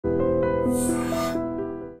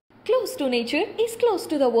to nature is close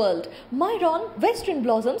to the world. Myron Western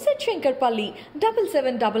Blossoms at Shankarpalli,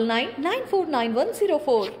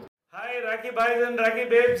 7799949104. Hi, Rakhi Bhais and Rakhi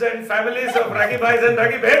Babes and families of Rakhi Bhais and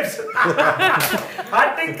Rakhi Babes.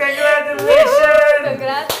 Hearty congratulations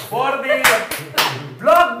Congrats. for the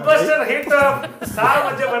blockbuster hit of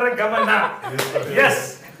Samajavaragamana. Yes.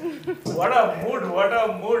 What a mood, what a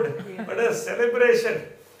mood. What a celebration.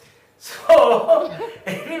 So,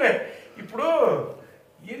 anyway, ఇప్పుడు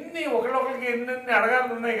ఎన్ని ఒకళ్ళొకరికి ఎన్ని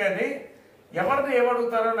అడగాలని ఉన్నాయి కానీ ఎవరిని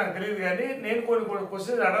ఏమడుగుతారో నాకు తెలియదు కానీ నేను కొన్ని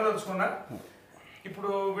క్వశ్చన్స్ అడగదలుచుకున్నా.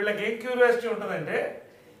 ఇప్పుడు వీళ్ళకి ఏం క్యూరియాసిటీ ఉంటుందంటే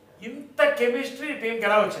ఇంత కెమిస్ట్రీ టీంకి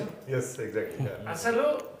ఎలా వచ్చింది అసలు?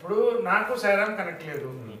 ఇప్పుడు నాకు సైరాన్ కనెక్ట్ లేదు,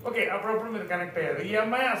 ఓకే, అప్పుడప్పుడు మీరు కనెక్ట్ అయ్యారు. ఈ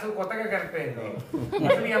అమ్మాయి అసలు కొత్తగా కనెక్ట్ అయింది.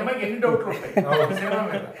 అసలు ఈ అమ్మాయికి ఎన్ని డౌట్లు ఉంటాయి సినిమా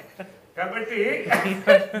మీద. కాబట్టి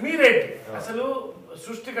మీరేంటి అసలు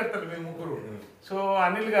సృష్టికర్తలు మీ ముగ్గురు? సో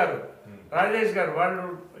అనిల్ గారు, రాజేష్ గారు, వాళ్ళు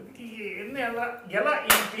ఎలా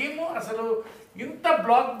ఈ టీము అసలు ఇంత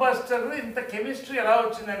బ్లాక్ బస్టర్, ఇంత కెమిస్ట్రీ ఎలా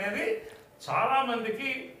వచ్చింది అనేది చాలా మందికి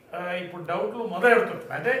ఇప్పుడు డౌట్లు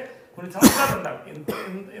మొదలెడుతుంటాయి. అంటే కొన్ని సంవత్సరాలు ఉండాలి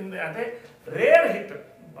అంటే రేర్ హిట్.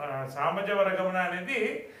 సామజవరగమన అనేది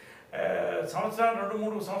సంవత్సరాలు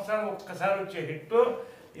 2-3 సంవత్సరాలు ఒక్కసారి వచ్చే హిట్.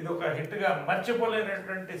 ఇది ఒక హిట్గా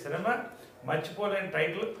మర్చిపోలేనటువంటి సినిమా, మర్చిపోలేని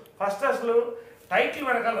టైటిల్. ఫస్ట్ అసలు టైటిల్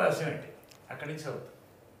వెనకాల రాసినట్టు అక్కడి నుంచి అవుతుంది.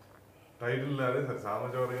 టైటిల్ అదే సార్,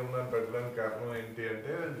 సామజవరగమన అని పెట్టడానికి కారణం ఏంటి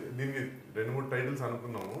అంటే దీనికి 2-3 టైటిల్స్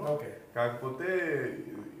అనుకున్నాము. కాకపోతే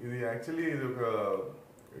ఇది యాక్చువల్లీ ఇది ఒక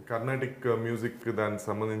కర్ణాటిక్ మ్యూజిక్ దానికి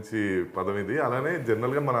సంబంధించి పదం ఇది. అలానే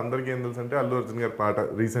జనరల్గా మన అందరికీ ఏం తెలుసు అంటే అల్లు అర్జున్ గారి పాట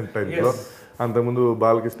రీసెంట్ టైంలో, అంతకుముందు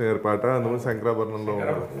బాలకృష్ణ గారి పాట, అంతకుముందు శంకరాభరణంలో.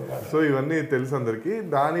 సో ఇవన్నీ తెలుసు అందరికీ.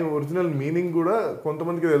 దాని ఒరిజినల్ మీనింగ్ కూడా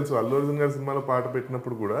కొంతమందికి తెలుసు. అల్లు అర్జున్ గారి సినిమాలో పాట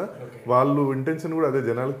పెట్టినప్పుడు కూడా వాళ్ళు ఇంటెన్షన్ కూడా అదే,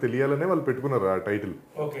 జనాలకు తెలియాలనే వాళ్ళు పెట్టుకున్నారు ఆ టైటిల్.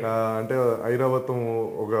 అంటే ఐరావతం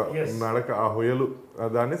ఒక నడక, ఆ హొయలు,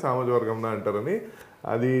 దాన్ని సామజవరగమన అంటారని.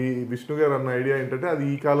 అది విష్ణు గారు అన్న ఐడియా ఏంటంటే అది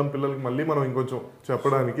ఈ కాలం పిల్లలకి మళ్ళీ మనం ఇంకొంచెం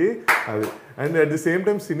చెప్పడానికి అది. And at the same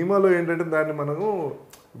time సినిమాలో ఏంటంటే దాన్ని మనము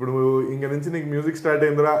ఇప్పుడు ఇంక నుంచి నీకు మ్యూజిక్ స్టార్ట్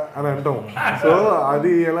అయిందిరా అని అంటాం. సో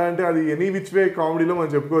అది ఎలా అంటే అది ఎనీ విచ్ వే కామెడీలో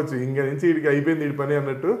మనం చెప్పుకోవచ్చు. ఇంక నుంచి వీడికి అయిపోయింది వీడి పని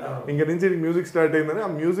అన్నట్టు, ఇంక నుంచి వీడికి మ్యూజిక్ స్టార్ట్ అయిందని. ఆ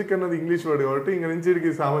మ్యూజిక్ అన్నది ఇంగ్లీష్ వర్డ్ కాబట్టి ఇంక నుంచి వీడికి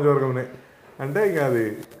సామజవరగమనే అంటే ఇంకా అది.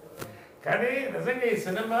 కానీ నిజంగా ఈ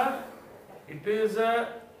cinema it is a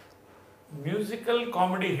musical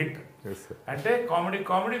comedy hit. అంటే comedy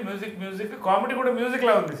comedy, music music, comedy కూడా మ్యూజిక్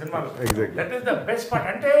లా ఉంది సినిమాలో. That is the best part.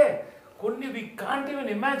 అంటే కొన్ని వి కాంట్ ఈవెన్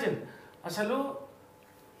ఇమాజిన్. అసలు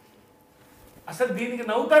దీనికి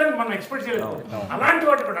నవ్వుతారని మనం ఎక్స్పెక్ట్ చేయలేదు. అలాంటి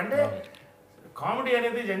వాటి కూడా అంటే కామెడీ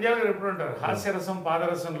అనేది జంజాల్ గారు ఎప్పుడు ఉంటారు, హాస్యరసం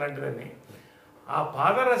పాదరసం లాంటిదని. ఆ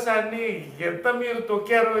పాదరసాన్ని ఎంత మీరు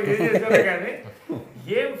తొక్కారో ఏం చేశారో కానీ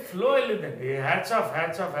ఏం flow వెళ్ళిందండి. Hats off,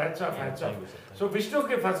 hats off, hats off, hats off. So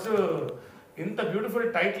విష్ణుకి first ఇంత బ్యూటిఫుల్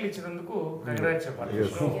టైటిల్ ఇచ్చినందుకు కంగ్రాట్స్ చెప్పాలి.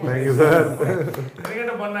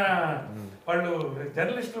 ఎందుకంటే మొన్న వాళ్ళు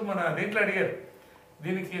జర్నలిస్టులు మన దీంట్లో అడిగారు,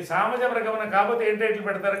 దీనికి సామజవరగమన కాకపోతే ఏం టైటిల్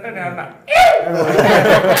పెడతారంటే నేను అన్నా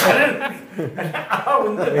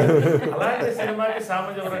అలాంటి సినిమాకి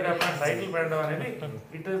సామజవరగమన టైటిల్ పెట్టడం అనేది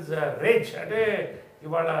ఇట్ ఈస్ రేంజ్. అంటే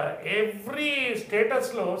ఇవాళ ఎవ్రీ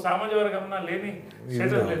స్టేటస్ లో సామజవరగమన లేని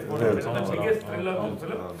స్టేటస్ లేదు. Biggest thrill of the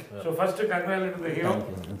film. So first congratulate to the hero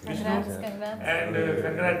Vishnu and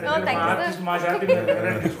congratulate మా ఆర్టిస్ట్, మా జాతి మీద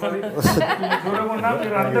కంగ్రాచులేట్ తీసుకోవాలి. దూరంగా ఉన్నా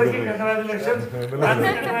మీరు అందరికీ కంగ్రాచులేషన్స్.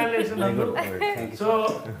 కంగ్రాచులేషన్ నందు. సో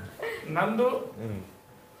నందు,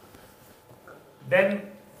 దెన్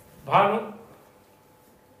భాను,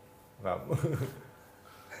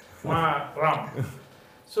 మా రామ్.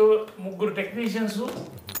 సో ముగ్గురు టెక్నీషియన్స్,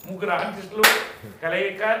 ముగ్గురు ఆర్టిస్టులు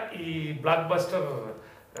కలయిక ఈ బ్లాక్ బస్టర్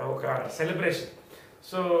ఒక సెలబ్రేషన్.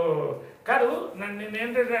 సో కాదు నేను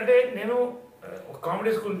ఏంటంటే నేను ఒక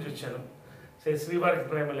కామెడీ స్కూల్ నుంచి వచ్చాను. శ్రీవారికి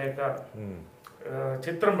ప్రేమ లేక,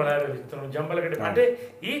 చిత్రం బళారి చిత్రం, జంబలగడ్డ, అంటే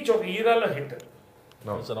ఈచ్ ఒక ఈరాలో హిట్.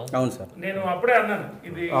 నేను అప్పుడే అన్నాను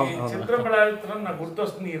ఇది చిత్రం బళారి చిత్రం నాకు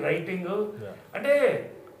గుర్తొస్తుంది. ఈ రైటింగ్ అంటే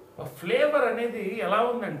ఫ్లేవర్ అనేది ఎలా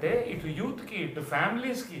ఉందంటే ఇటు యూత్కి, ఇటు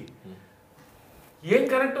ఫ్యామిలీస్కి ఏం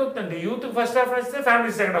కనెక్ట్ అవుతుందండి. యూత్ ఫస్ట్ హాఫ్ వస్తే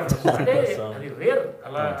ఫ్యామిలీ సెకండ్ హాఫ్ వస్తుంది. అంటే అది రేర్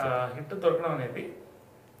అలా హిట్ దొరకడం అనేది.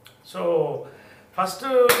 సో ఫస్ట్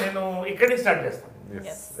నేను ఇక్కడి నుంచి స్టార్ట్ చేస్తాను.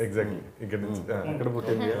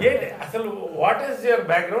 అసలు what is your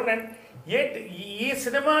background and ఈ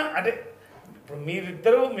సినిమా అంటే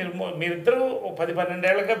మీరిద్దరు 10-12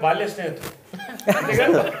 ఏళ్ళగా బాల్య స్నేహితులు,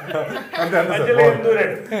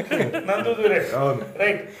 నందు దూరాడు,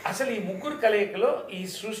 రైట్? అసలు ఈ ముగ్గురు కలయికలో ఈ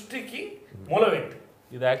సృష్టికి మూలమేంటి?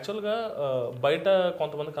 ఇది యాక్చువల్గా బయట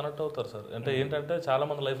కొంతమంది కనెక్ట్ అవుతారు సార్. అంటే ఏంటంటే చాలా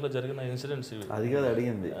మంది లైఫ్లో జరిగిన ఇన్సిడెంట్స్ ఇవి. అది కాదు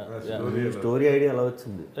అడిగింది, స్టోరీ ఐడియా ఎలా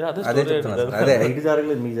వచ్చింది? అదే బయట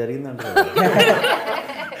జరగలేదు, మీకు జరిగింది అంటే.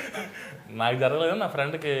 నాకు జరగలేదు, నా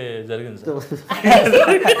ఫ్రెండ్కి జరిగింది సార్.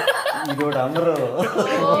 అందరూ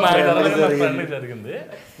నాకు జరగలేదు, నా ఫ్రెండ్కి జరిగింది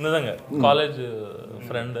నిజంగా. కాలేజ్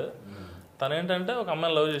ఫ్రెండ్ తను ఏంటంటే ఒక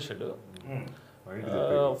అమ్మాయిని లవ్ చేసాడు.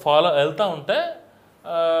 వెళ్తా ఉంటే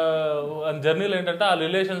జర్నీలో ఏంటంటే ఆ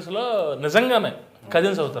రిలేషన్స్లో నిజంగానే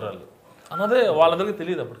కజిన్స్ అవుతారు వాళ్ళు అన్నదే వాళ్ళందరికీ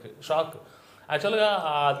తెలియదు. అప్పటికి షాక్. యాక్చువల్గా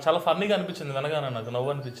చాలా ఫన్నీగా అనిపించింది, వినగానే నాకు నవ్వు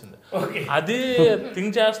అనిపించింది. అది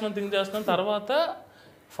థింక్ చేస్తున్నాం. తర్వాత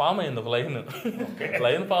ఫామ్ అయింది ఒక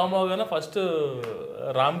లైన్ ఫామ్ అవగానే ఫస్ట్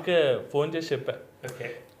రామ్కే ఫోన్ చేసి చెప్పా,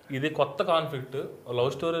 ఇది కొత్త కాన్ఫ్లిక్ట్, లవ్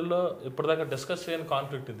స్టోరీలో ఇప్పటిదాకా డిస్కస్ చేయని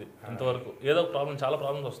కాన్ఫ్లిక్ట్ ఇది. ఇంతవరకు ఏదో ఒక ప్రాబ్లం, చాలా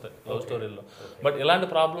ప్రాబ్లమ్స్ వస్తాయి లవ్ స్టోరీలో, బట్ ఇలాంటి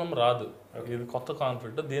ప్రాబ్లం రాదు. ఇది కొత్త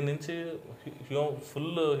కాన్ఫ్లిక్ట్, దీని నుంచి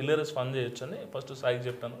ఫుల్ హిలేరియస్ ఫన్ చేయొచ్చు అని ఫస్ట్ సాయికి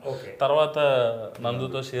చెప్పాను. తర్వాత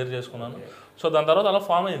నందుతో షేర్ చేసుకున్నాను. సో దాని తర్వాత అలా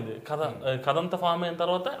ఫామ్ అయింది కథ అంతా ఫామ్ అయిన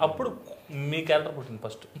తర్వాత అప్పుడు మీ క్యారెక్టర్ పుట్టింది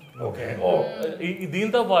ఫస్ట్.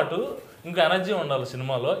 దీంతో పాటు ఇంకా ఎనర్జీ ఉండాలి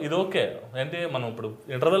సినిమాలో. ఇది ఓకే అంటే మనం ఇప్పుడు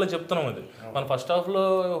ఇంటర్వ్యూలో చెప్తున్నాం, ఇది మన ఫస్ట్ హాఫ్లో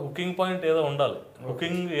హుకింగ్ పాయింట్ ఏదో ఉండాలి,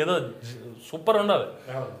 హుకింగ్ ఏదో సూపర్ ఉండాలి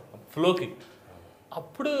ఫ్లోకి.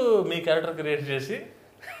 అప్పుడు మీ క్యారెక్టర్ క్రియేట్ చేసి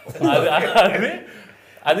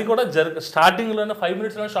అది కూడా స్టార్టింగ్లోనే 5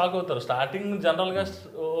 minutesలో షాక్ అవుతారు. స్టార్టింగ్ జనరల్గా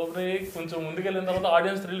కొంచెం ముందుకెళ్ళిన తర్వాత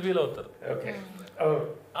ఆడియన్స్ థ్రిల్ ఫీల్ అవుతారు.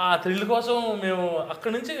 ఆ థ్రిల్ కోసం మేము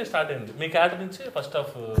అక్కడి నుంచి స్టార్ట్ అయింది. మీ క్యారెక్టర్ నుంచి ఫస్ట్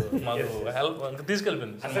హాఫ్ మాకు హెల్ప్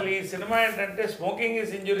తీసుకెళ్ళిపోయింది. అసలు ఈ సినిమా ఏంటంటే స్మోకింగ్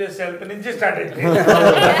ఇస్ ఇంజూరియస్ హెల్త్ నుంచి స్టార్ట్ అయింది.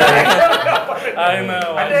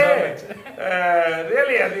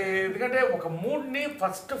 రియలీ అది ఎందుకంటే ఒక మూడ్ని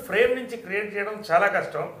ఫస్ట్ ఫ్రేమ్ నుంచి క్రియేట్ చేయడం చాలా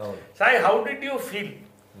కష్టం. Sai, how did you feel?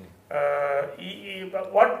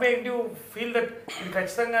 What make you feel that ఇది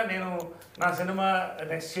ఖచ్చితంగా నేను నా సినిమా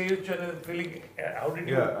నెక్స్ట్ చేయొచ్చు అనేది feeling? How did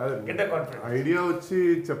you get the confidence? Idea వచ్చి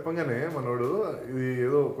చెప్పగానే మనోడు ఇది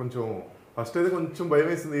ఏదో కొంచెం ఫస్ట్ అయితే కొంచెం భయం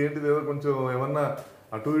వేసింది, ఏంటిది ఏదో కొంచెం ఏమన్నా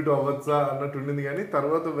అటు ఇటు అవ్వచ్చా అన్నట్టు ఉండింది. కానీ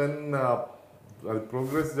తర్వాత వెన్ అది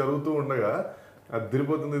ప్రోగ్రెస్ జరుగుతూ ఉండగా అది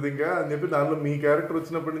తిరిగిపోతుంది ఇది ఇంకా అని చెప్పి దానిలో మీ క్యారెక్టర్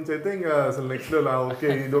వచ్చినప్పటి నుంచి అయితే ఇంకా అసలు నెక్స్ట్ లెవెల్. ఓకే,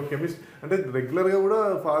 ఇది ఒక అంటే రెగ్యులర్గా కూడా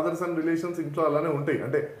ఫాదర్స్ అండ్ రిలేషన్స్ ఇంట్లో అలానే ఉంటాయి.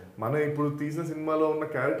 అంటే మన ఇప్పుడు తీసిన సినిమాలో ఉన్న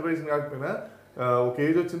క్యారెక్టరైజేషన్ కాకపోయినా ఒక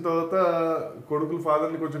ఏజ్ వచ్చిన తర్వాత కొడుకులు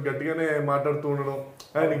ఫాదర్ని కొంచెం గట్టిగానే మాట్లాడుతూ ఉండడం,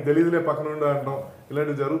 నీకు తెలియదులే పక్కన ఉండ అంటాం,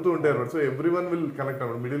 ఇలాంటివి జరుగుతూ ఉంటాయి అన్నమాట. So every one will connect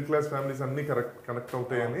అన్నమాట. మిడిల్ క్లాస్ ఫ్యామిలీస్ అన్ని కనెక్ట్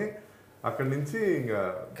అవుతాయని అక్కడి నుంచి ఇంకా.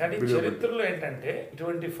 కానీ చరిత్రలో ఏంటంటే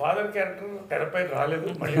ఇటువంటి ఫాదర్ క్యారెక్టర్ తెరపై రాలేదు.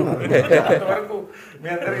 అంతవరకు మీ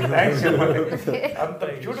అందరికి థ్యాంక్స్ చెప్పాలి. అంత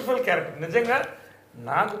బ్యూటిఫుల్ క్యారెక్టర్. నిజంగా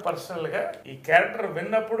నాకు పర్సనల్గా ఈ క్యారెక్టర్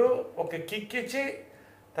విన్నప్పుడు ఒక కిక్ ఇచ్చి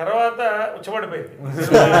తర్వాత ఉచ్చబడిపోయింది.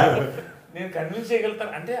 నేను కన్విన్స్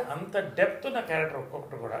చేయగలుగుతాను అంటే అంత డెప్త్ నా క్యారెక్టర్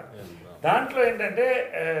ఒక్కొక్కటి కూడా. దాంట్లో ఏంటంటే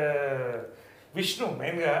విష్ణు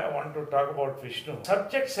మెయిన్గా want to talk about Vishnu.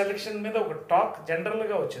 Subject selection మీద ఒక టాక్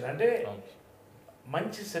జనరల్గా వచ్చింది. అంటే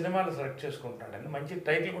మంచి సినిమాలు సెలెక్ట్ చేసుకుంటాడండి, మంచి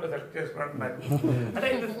టైటిల్ కూడా సెలెక్ట్ చేసుకుంటున్నాడు. అంటే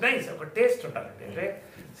ఇది నైస్, ఒక టేస్ట్ ఉండాలండి. అంటే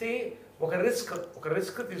ఒక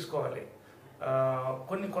రిస్క్ తీసుకోవాలి,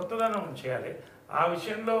 కొన్ని కొత్తదనం చేయాలి. ఆ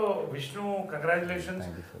విషయంలో Vishnu congratulations.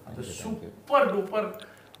 Super duper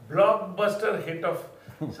block buster hit of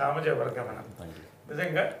సామజవర్గమన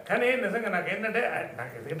నిజంగా. కానీ నిజంగా నాకేంటంటే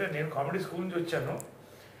ఎందుకంటే నేను కామెడీ స్కూల్ నుంచి వచ్చాను.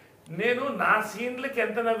 నేను నా సీన్లకి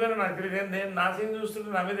ఎంత నవ్వానో నాకు తెలియదు. నేను నా సీన్ చూస్తుంటే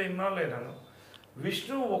నా మీద ఇన్వాల్వ్ అయినాను.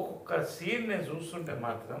 విష్ణు ఒక్కొక్క సీన్ నేను చూస్తుంటే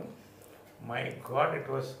మాత్రం మై గాడ్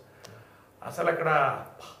ఇట్ వాస్ అసలు అక్కడ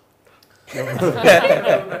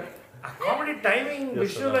ఆ కామెడీ టైమింగ్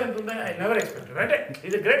విష్ణులో ఎంత ఉందని ఐ నెవర్ ఎక్స్పెక్టెడ్. అంటే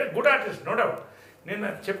ఇది great good artist no doubt. నేను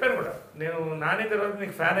చెప్పాను కూడా, నేను నాని తర్వాత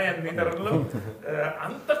నీకు ఫ్యాన్ అయ్యాను. మీ తరంలో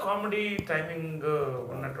అంత కామెడీ టైమింగ్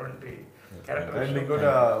ఉన్నటువంటి క్యారెక్టర్.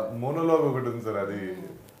 మోనోలాగ్ ఒకటి ఉంది సార్, అది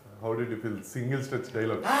how did you feel? Single stretch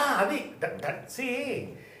dialogue. అది సి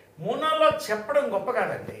మోనోలాగ్ చెప్పడం గొప్ప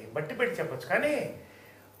కాదండి, బట్టి పెట్టి చెప్పచ్చు. కానీ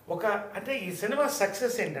ఒక అంటే ఈ సినిమా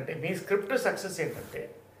సక్సెస్ ఏంటంటే, మీ స్క్రిప్ట్ సక్సెస్ ఏంటంటే,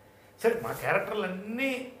 సరే మా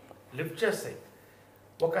క్యారెక్టర్లన్నీ లిఫ్ట్ చేస్తాయి.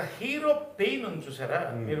 ఒక హీరో పెయిన్ ఉంది చూసారా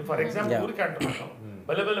మీరు? ఫర్ ఎగ్జాంపుల్ ఊరికి అంటున్నాను,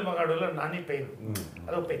 బలబల మగాడులో నాని పెయిన్,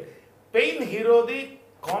 అదొక పెయిన్ హీరోది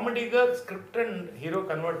కామెడీగా స్క్రిప్ట్ అండ్ హీరో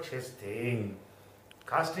కన్వర్ట్ చేస్తే,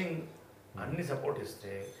 కాస్టింగ్ అన్ని సపోర్ట్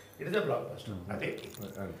ఇస్తే it is a block buster. అదే.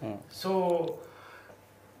 So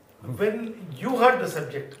when you heard the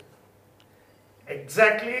subject,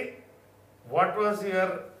 exactly what was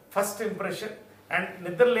your first impression? And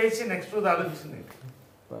నిద్ర లేచి నెక్స్ట్ రోజు ఆలోచించింది.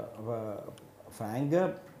 ఫ్రాంక్గా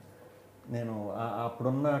నేను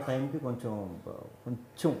అప్పుడున్న టైంకి కొంచెం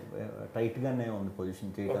టైట్గానే ఉంది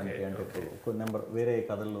పొజిషన్ చేయడానికి. అంటే కొన్ని నెంబర్ వేరే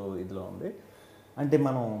కథల్లో ఇదిలో ఉంది. అంటే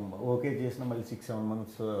మనం ఓకే చేసిన మళ్ళీ 6-7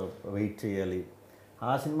 months వెయిట్ చేయాలి.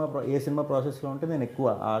 ఏ సినిమా ప్రాసెస్లో ఉంటే నేను ఎక్కువ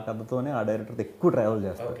ఆ కథతోనే ఆ డైరెక్టర్తో ఎక్కువ ట్రావెల్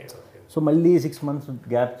చేస్తాను. సో మళ్ళీ 6 months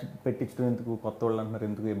గ్యాప్ పెట్టించడం ఎందుకు, కొత్త వాళ్ళు అంటున్నారు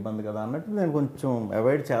ఎందుకు, ఇబ్బంది కదా అన్నట్టు నేను కొంచెం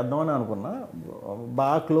అవాయిడ్ చేద్దామని అనుకున్నా.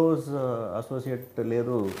 బాగా క్లోజ్ అసోసియేట్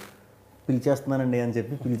లేదు, పిలిచేస్తున్నానండి అని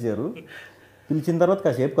చెప్పి పిలిచారు. పిలిచిన తర్వాత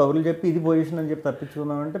కాసేపు కబుర్లు చెప్పి ఇది పొజిషన్ అని చెప్పి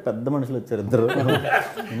తప్పించుకున్నామంటే పెద్ద మనుషులు వచ్చారు ఇద్దరు.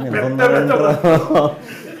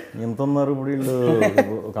 ఎంత ఉన్నారు ఇప్పుడు వీళ్ళు,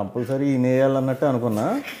 కంపల్సరీ నేయాలన్నట్టు అనుకున్నా.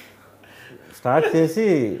 స్టార్ట్ చేసి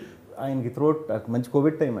ఆయనకి త్రోట్ మంచి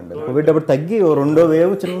కోవిడ్ టైం అండి. కోవిడ్ అప్పుడు తగ్గి 2వ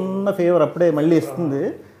వేవ్ చిన్న ఫీవర్ అప్పుడే మళ్ళీ ఇస్తుంది.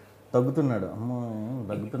 తగ్గుతున్నాడు, అమ్మో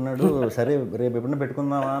తగ్గుతున్నాడు, సరే రేపు ఎప్పుడైనా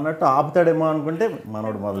పెట్టుకుందామా అన్నట్టు ఆపుతాడేమో అనుకుంటే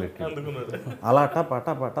మనోడు మొదలెట్టి అలా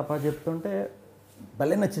టపా చెప్తుంటే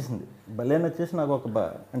భలే నచ్చేసి నాకు ఒక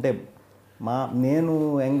అంటే నేను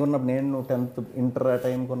యంగ్ ఉన్నప్పుడు, నేను 10th ఇంటర్ ఆ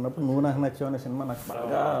టైంకి ఉన్నప్పుడు నువ్వు నాకు నచ్చావు అనే సినిమా నాకు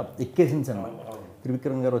బాగా ఎక్కేసింది సినిమా.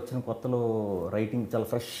 త్రివిక్రమ్ గారు వచ్చిన కొత్తలో రైటింగ్ చాలా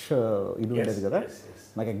ఫ్రెష్ ఇది ఉండేది కదా,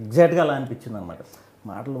 నాకు ఎగ్జాక్ట్గా అలా అనిపించింది అనమాట.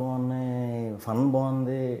 మాటలు బాగున్నాయి, ఫన్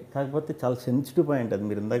బాగుంది, కాకపోతే చాలా సెన్సిటివ్ పాయింట్ అది.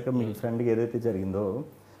 మీరు ఇందాక మీ ఫ్రెండ్కి ఏదైతే జరిగిందో,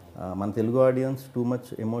 మన Telugu audience too much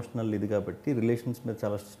emotional ఇది కాబట్టి రిలేషన్స్ మీద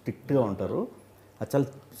చాలా స్ట్రిక్ట్గా ఉంటారు. అది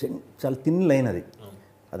చాలా థిన్ లైన్ అది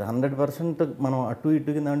 100% మనం అటు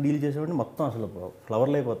ఇటు కింద డీల్ చేసేవాడిని మొత్తం అసలు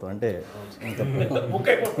ఫ్లవర్లు అయిపోతాం. అంటే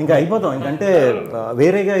ఇంకా అయిపోతాం, ఇంకంటే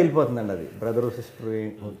వేరేగా వెళ్ళిపోతుందండి అది. బ్రదరు సిస్టర్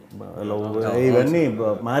లవ్ ఇవన్నీ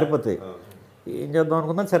మారిపోతాయి. ఏం చేద్దాం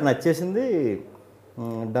అనుకున్నాం, సరే నచ్చేసింది,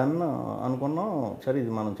 డన్ అనుకున్నాం. సరే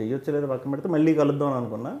ఇది మనం చెయ్యొచ్చు లేదా పక్కన పెడితే మళ్ళీ కలుద్దాం అని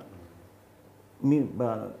అనుకున్నా. మీ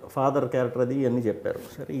ఫాదర్ క్యారెక్టర్ అది ఇవన్నీ చెప్పారు.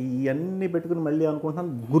 సరే ఇవన్నీ పెట్టుకుని మళ్ళీ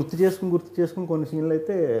అనుకుంటున్నాను, గుర్తు చేసుకుని కొన్ని సీన్లు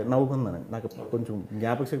అయితే నవ్వుకుందాను. నాకు కొంచెం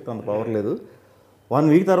జ్ఞాపక శక్తి అంత పవర్ లేదు. 1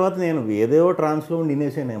 week తర్వాత నేను ఏదో ట్రాన్స్లో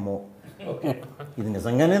వినేసానేమో, ఇది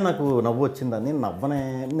నిజంగానే నాకు నవ్వు వచ్చిందని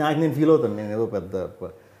నేను ఫీల్ అవుతాను. నేను ఏదో పెద్ద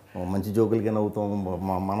మంచి జోకులకే నవ్వుతాం,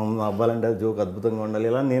 మనం నవ్వాలంటే అది జోక్ అద్భుతంగా ఉండాలి,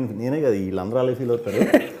 ఇలా నేనే కదా వీళ్ళందరూ అలా ఫీల్ అవుతారు.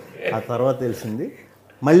 ఆ తర్వాత తెలిసింది,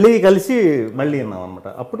 మళ్ళీ కలిసి మళ్ళీ విన్నాం అనమాట.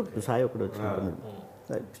 అప్పుడు సాయి ఒకటి వచ్చినప్పుడు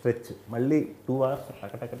స్ట్రెచ్ మళ్ళీ 2 hours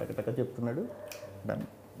టక చెప్తున్నాడు. డన్.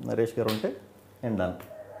 నరేష్ గారు ఉంటే అండ్ డన్.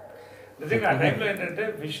 నిజంగా ఆ టైంలో ఏంటంటే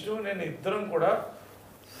విష్ణు నేను ఇద్దరం కూడా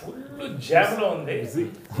ఫుల్ జామ్లో ఉంది.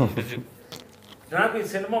 నాకు ఈ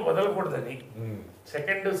సినిమా వదలకూడదని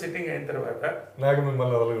సెకండ్ సిట్టింగ్ అయిన తర్వాత నాకు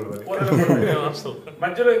మిమ్మల్ని వదలకూడదని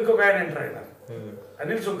మధ్యలో ఇంకొక ఆయన ఎంటర్ అయినారు,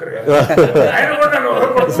 అనిల్ శంకర్ గారు. ఆయన కూడా నన్ను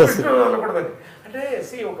వదలకూడదని. అంటే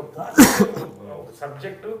ఒక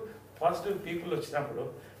సబ్జెక్టు పాజిటివ్ పీపుల్ వచ్చినప్పుడు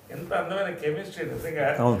ఎంత అందమైన కెమిస్ట్రీ. నిజంగా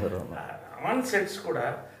ఆన్ సెట్స్ కూడా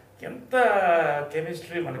ఎంత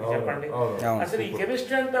కెమిస్ట్రీ మనకి చెప్పండి. అసలు ఈ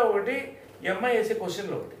కెమిస్ట్రీ అంతా ఒకటి, ఎంఐ వేసే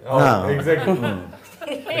క్వశ్చన్లో ఒకటి.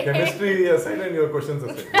 Chemistry aside and your questions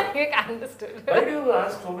aside. You understood. Why do you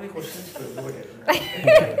ask so many questions to everybody?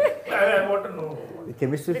 I want to know.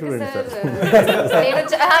 Chemistry student sir.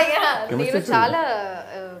 నేను చాలా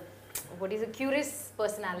what is a curious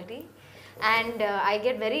personality and I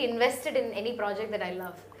get very invested in any project that I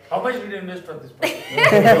love. How much did you invest on this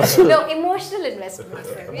project? No, emotional investment.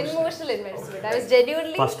 I was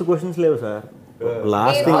genuinely first questions లేవు sir,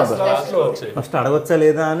 first అడగొచ్చా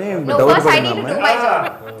లేదా అని doubt పడింది.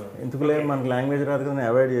 ఎందుకులే మనకు language రాదు కదా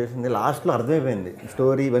avoid చేసింది. లాస్ట్లో అర్థమైపోయింది,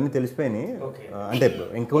 స్టోరీ ఇవన్నీ తెలిసిపోయినాయి, అంటే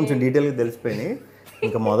ఇంకొంచెం డీటెయిల్గా తెలిసిపోయినాయి.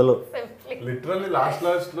 ఇంకా మొదలు లిటరల్లీ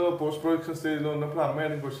లాస్ట్ లో పోస్ట్ ప్రొడక్షన్ స్టేజ్ లో ఉన్నప్పుడు అమ్మాయి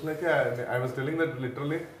అనే క్వశ్చన్ అయితే I was telling that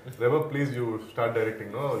literally Reba please you start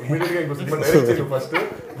directing no immediately ఇంకో సినిమా డైరెక్ట్ చేయి first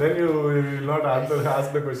then you will not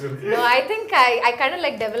ask the question. No, I think I kind of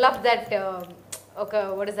like developed that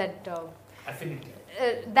what is that Affinity.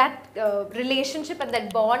 That relationship and that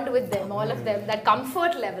bond with them, all of them, that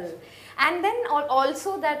comfort level, and then also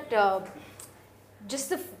that just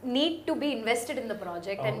the need to be invested in the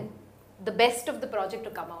project and the best of the project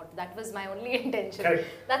to come out. That was my only intention. Correct.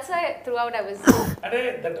 That's why throughout I was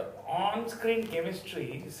that on screen chemistry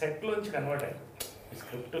set లోంచి convert అయ్యింది.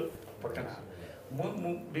 Script పక్కన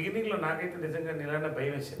beginning లో నాకైతే నిజంగా నిలన్న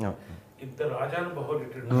భయం వేసింది. ఇద్దరు రాజానుభావులు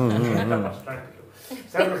పర్సనాలిటీలు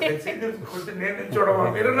sir కొంచెం నేను చూడమా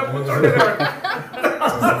మీరు కూర్చోండి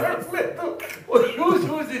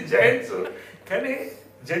జైంట్స్, కానీ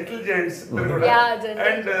జెంటిల్ జైంట్స్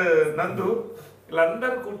అండ్ నందు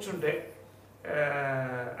వీళ్ళందరూ కూర్చుంటే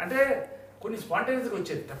అంటే కొన్ని స్పాంటేనియస్గా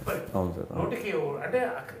వచ్చేది తప్పని నోటికి. అంటే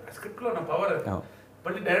స్క్రిప్ట్ లో నా పవర్ అది.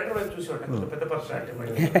 మళ్ళీ డైరెక్టర్ వైపు చూసేవాడు, పెద్ద పర్సనాలిటీ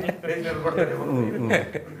మళ్ళీ నిలబడతాడు,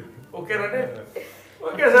 ఓకేనంటే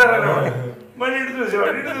ఓకే సార్ అనేవాడు. మళ్ళీ ఇటు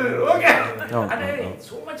చూసేవాడు, ఓకే అంటే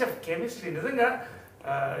సో మచ్ ఆఫ్ కెమిస్ట్రీ. నిజంగా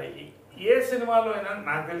ఏ సినిమాలో అయినా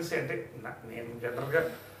నాకు తెలిసి అంటే నేను జనరల్గా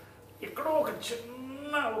ఎక్కడో ఒక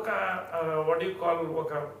చిన్న ఒక వాట్ యు కాల్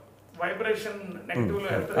ఒక వైబ్రేషన్ నెగిటివ్లో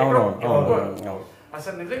వెళ్తుంది.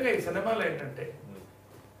 అసలు నిజంగా ఈ సినిమాలో ఏంటంటే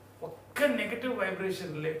ఒక్క నెగిటివ్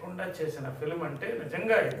వైబ్రేషన్ లేకుండా చేసిన ఫిల్మ్ అంటే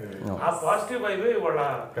నిజంగా ఆ పాజిటివ్ వైబే వాళ్ళ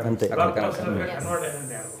కన్వర్ట్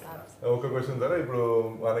అయింది. ఒక క్వశ్చన్ ద్వారా ఇప్పుడు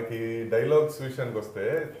మనకి డైలాగ్స్ విషయానికి వస్తే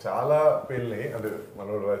చాలా పేర్లు అంటే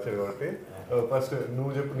మనోడు రాశాడు కాబట్టి ఫస్ట్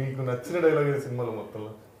నువ్వు చెప్పు నీకు నచ్చిన డైలాగ్ ఏ సినిమాలో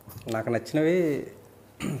మొత్తంలో? నాకు నచ్చినవి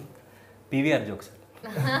పీవీఆర్ జోక్స్.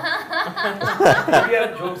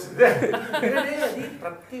 జోక్స్ అది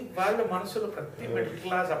ప్రతి వాళ్ళ మనసులో ప్రతి middle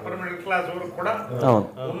class upper middle class వరకు కూడా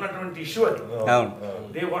ఉన్నటువంటి ఇష్యూ అది.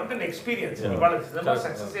 They want an experience. వాళ్ళ సినిమా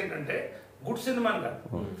సక్సెస్ ఏంటంటే గుడ్ సినిమా కాదు,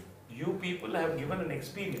 you people have given an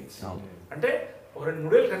experience. అంటే ఒక 2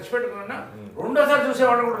 మూడేళ్ళు ఖర్చు పెట్టుకున్నా రెండోసారి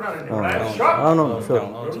చూసేవాళ్ళు కూడా ఉన్నారండి.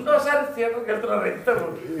 రెండోసారి థియేటర్కి వెళ్తున్నారు, ఎంత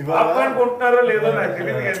పాప్కార్న్ కొంటున్నారో లేదో నాకు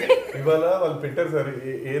తెలియదు. కానీ ఇవాళ వాళ్ళు పెట్టారు సార్,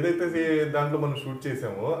 ఏదైతే దాంట్లో మనం షూట్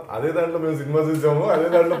చేసామో అదే దాంట్లో మేము సినిమా చూసాము, అదే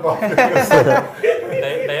దాంట్లో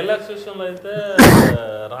డైలాగ్స్ విషయంలో అయితే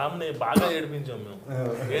రామ్ని బాగా ఏడిపించాం మేము.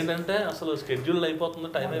 ఏంటంటే అసలు షెడ్యూల్ అయిపోతుంది,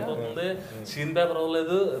 టైం అయిపోతుంది, సీన్ పేపర్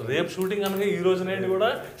అవ్వలేదు, రేపు షూటింగ్ అనగా ఈ రోజు నైట్ కూడా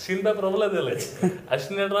సీన్ పేపర్ అవ్వలేదు.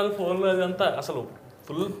 అసిస్టెంట్ ఫోన్లో అదంతా అసలు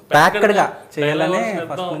ఫుల్ ప్యాక్డ్గా చేయాలని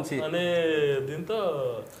అనే దీంతో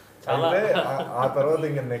చాలా. ఆ తర్వాత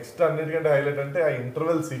ఇంకా నెక్స్ట్ అన్నిటికంటే హైలైట్ అంటే ఆ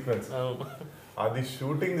ఇంటర్వెల్ సీక్వెన్స్. అది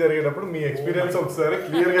షూటింగ్ జరిగేటప్పుడు మీ ఎక్స్పీరియన్స్ ఒకసారి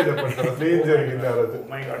క్లియర్ గా చెప్పండి సార్, అసలు ఏం జరిగింది ఆ రోజు?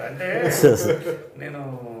 మై గాడ్, అంటే నేను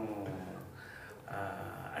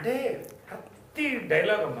అంటే ప్రతి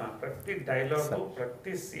డైలాగ్ అమ్మా, ప్రతి డైలాగు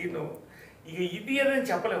ప్రతి సీను ఇక ఇది అని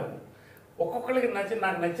చెప్పలేము. ఒక్కొక్కరికి నాకు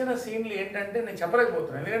నచ్చిన సీన్లు ఏంటంటే నేను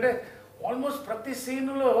చెప్పలేకపోతున్నాను, ఎందుకంటే ఆల్మోస్ట్ ప్రతి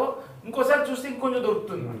సీన్లో ఇంకోసారి చూస్తే ఇంకొంచెం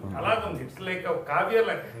దొరుకుతుంది. అలాగుంది. ఇట్స్ లైక్ కావ్య,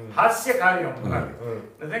 హాస్య కావ్యం అది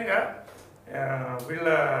నిజంగా. వీళ్ళ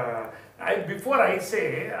బిఫోర్ ఐ సే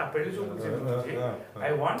ఆ పెళ్లి చూపులు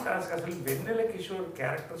ఐ వాంట్ ఆస్క్, అసలు వెన్నెల కిషోర్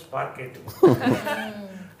క్యారెక్టర్ స్పార్క్ ఏంటి?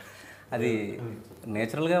 అది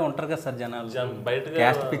నేచురల్గా ఉంటారు కదా సార్ జనాలు, బయట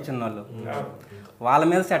క్యాస్ట్ పిచ్ ఉన్న వాళ్ళు, వాళ్ళ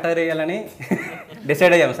మీద సెటైర్ వేయాలని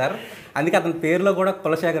డిసైడ్ అయ్యాము సార్. అందుకే అతని పేరులో కూడా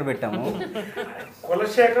కులశేఖర్ పెట్టాము.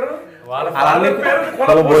 కులశేఖర్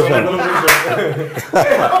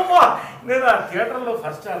నేను ఆ థియేటర్లో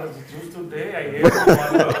ఫస్ట్ చూస్తుంటే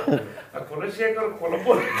కులశేఖర్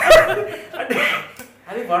కులపో అంటే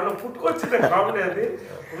అది వాళ్ళు పుట్టుకొచ్చిన కామెడీ. అది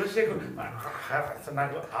కులశేఖర్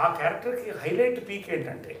నాకు ఆ క్యారెక్టర్కి హైలైట్ పీక్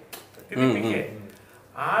ఏంటంటే పీకే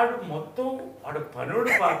ఆడు మొత్తం వాడు పనుడు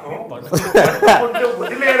పాకం కొంచెం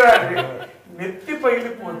వదిలేరా అని నెత్తి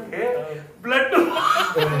పగిలిపోతే బ్లడ్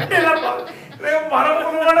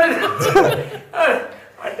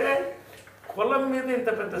అంటే కులం మీద ఇంత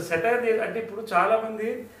పెద్ద సెటైర్. అంటే ఇప్పుడు చాలా మంది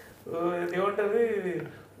ఏమంటది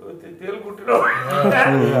తేలుకుంటున్నాం.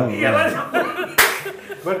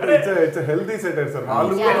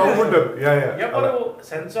 ఎవరు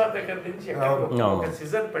సెన్సార్ దగ్గర నుంచి ఒక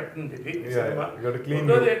సీజన్ పెట్టింది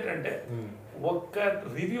ఏంటంటే ఒక్క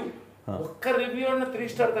రివ్యూ అన్న 3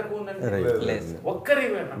 స్టార్ తక్కువ ఉందండి. ఒక్క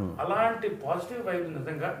రివ్యూ అన్న అలాంటి పాజిటివ్ వైబ్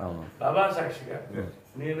నిజంగా బాబా సాక్షిగా.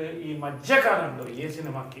 నేను ఈ మధ్య కాలంలో ఏ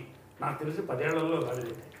సినిమాకి నాకు తెలిసి 10 ఏళ్లలో కాదు,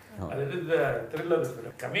 thriller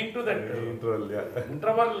coming to that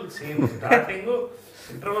interval scene, starting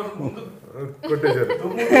interval ముందు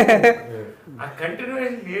ఆ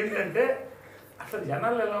కంటిన్యూషన్ ఏంటంటే అసలు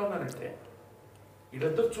జనాలు ఎలా ఉన్నారంటే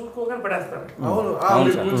వీళ్ళంతా చూసుకోగానే పడేస్తారు.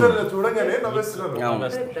 చూడగానే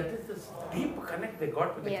deep connect they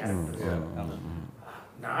got with the characters.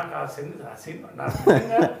 నాకు ఆ సీన్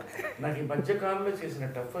నాకు ఈ మధ్య కాలంలో చేసిన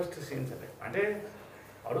టఫెస్ట్ సీన్స్ అదే. అంటే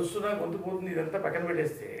అరుస్తున్నా గొంతు పోతుంది, ఇదంతా పక్కన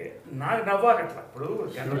పెట్టేస్తే నాకు నవ్వాకట్లా.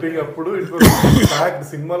 అప్పుడు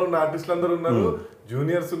సినిమాలో ఉన్న ఆర్టిస్టులు అందరూ ఉన్నారు,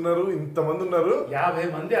 జూనియర్స్ ఉన్నారు, ఇంతమంది ఉన్నారు, 50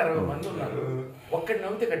 మంది 60 మంది ఉన్నారు. ఒక్కటి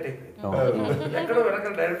నవ్వుతే కట్టయిపోయింది. ఎక్కడో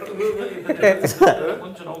వెనకాల డైరెక్టర్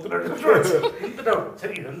కొంచెం నవ్వుతున్నాడు, ఇంత డౌట్.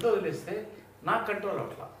 సరే ఇదంతా వదిలేస్తే నాకు కంట్రోల్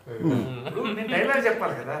అట్లా. ఇప్పుడు నేను డైలాగ్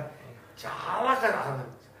చెప్పాలి కదా, చాలా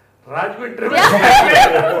రాజమండ్రి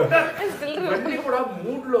ఇవన్నీ కూడా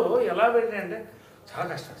మూడ్లో ఎలా వెళ్ళినాయి అంటే చాలా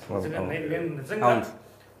కష్టం. నేను నిజంగా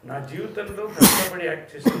నా జీవితంలో కష్టపడి యాక్ట్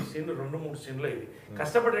చేసిన సీన్లు 2-3 సీన్లు ఇది.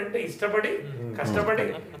 కష్టపడి అంటే ఇష్టపడి, కష్టపడి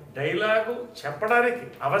డైలాగు చెప్పడానికి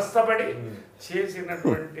అవస్థపడి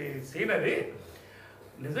చేసినటువంటి సీన్ అది.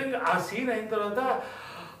 నిజంగా ఆ సీన్ అయిన తర్వాత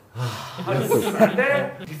అంటే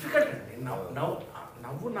డిఫికల్ట్ అండి.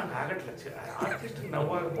 నవ్వు నాకు ఆగట్లేదు. ఆర్టిస్ట్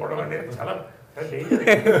నవ్వకపోవడం అనేది చాలా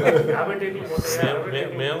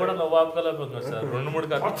మేము కూడా నవ్వు ఆపుకోలేకపోతున్నాం సార్. 2-3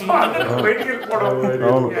 బయటికి వెళ్ళిపోవడం.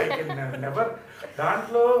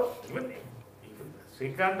 దాంట్లో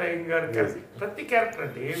శ్రీకాంత్ అయ్యంగార్ ప్రతి క్యారెక్టర్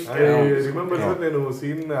అంటే రిమెంబర్ సార్, నేను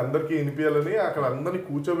సీన్ అందరికి వినిపించాలని అక్కడ అందరినీ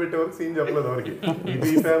కూర్చోబెట్టే వరకు సీన్ చెప్పలేదు ఎవరికి.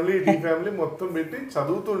 ఈ ఫ్యామిలీ మొత్తం పెట్టి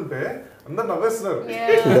చదువుతుంటే అందరు నవ్వేస్తున్నారు.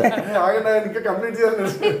 ఆగండి ఇంకా కంప్లీట్ చేయాలి.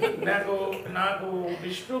 నాకు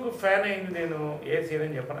విష్ణుకు ఫ్యాన్ అయింది నేను ఏ సీన్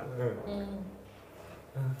అని చెప్పను.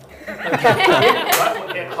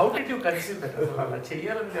 How did you conceive that? అలా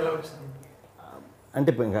చెయ్యాలని ఎలా వచ్చింది? అంటే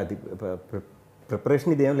ఇంకా అది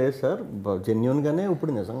ప్రిపరేషన్ ఇదేం లేదు సార్, జెన్యున్గానే.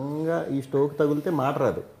 ఇప్పుడు నిజంగా ఈ స్టోక్ తగిలితే మాట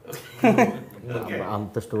రాదు.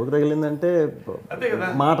 అంత స్టోక్ తగిలిందంటే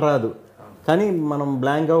మాట రాదు. కానీ మనం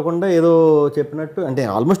బ్లాంక్ అవ్వకుండా ఏదో చెప్పినట్టు, అంటే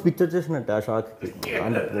ఆల్మోస్ట్ పిక్చర్ చేసినట్టు ఆ షాక్కి.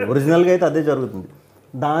 అంటే ఒరిజినల్గా అయితే అదే జరుగుతుంది.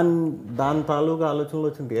 దాని తాలూకా ఆలోచనలు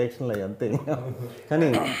వచ్చిన రియాక్షన్లు అయ్యి అంతే. కానీ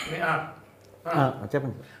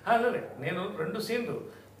చెప్పండి. నేను 2 సీన్లు.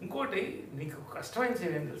 ఇంకోటి నీకు కష్టమైన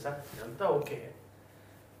సీన్ ఏం తెలుసా? ఇదంతా ఓకే,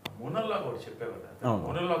 మోనోలాగ్ కూడా చెప్పావు కదా.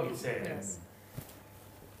 మోనోలాగ్ ఇస్తే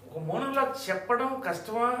ఒక మోనోలాగ్ చెప్పడం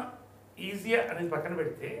కష్టమా ఈజీయా అనేది పక్కన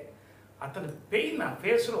పెడితే, అతని పెయిన్ ఆ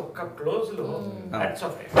ఫేస్ లో ఒక్క క్లోజ్ లో హ్యాట్స్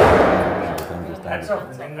ఆఫ్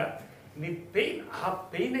నిజంగా నీ పెయిన్, ఆ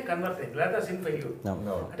పెయిన్ కన్వర్ట్ అయింది. లేదా సీన్ ఫెయిల్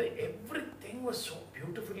అంటే everything was so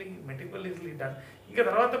beautifully meticulously done. ఇంకా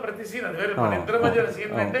తర్వాత ప్రతి సీన్ అది వేరే. మన ఇద్దరి మధ్య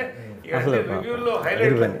సీన్ అంటే రివ్యూలో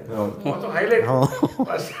హైలైట్, మొత్తం హైలైట్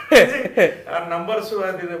నంబర్స్,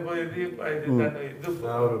 అది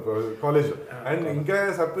కాలేజ్. అండ్ ఇంకా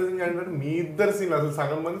సర్ప్రైజింగ్ ఏంటంటే మీ ఇద్దరు సీన్ అసలు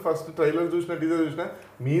సగం మంది ఫస్ట్ ట్రైలర్ చూసినా టీజర్ చూసినా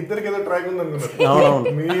మీ ఇద్దరికి ఏదో ట్రాక్ ఉంది అనుకున్నారు.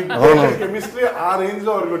 మీ కెమిస్ట్రీ ఆ రేంజ్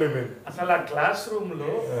లో వర్కౌట్ అయిపోయింది. అసలు ఆ క్లాస్ రూమ్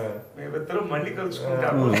లో మేమిద్దరం మళ్ళీ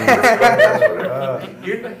కలుసుకుంటాము.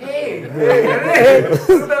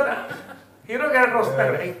 హీరో క్యారెక్టర్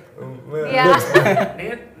వస్తాడు,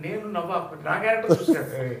 నేను నవ్వా, నా క్యారెక్టర్ చూసాను,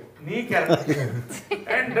 నీ క్యారెక్టర్.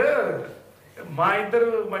 అండ్ మా ఇద్దరు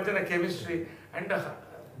మధ్యన కెమిస్ట్రీ. అండ్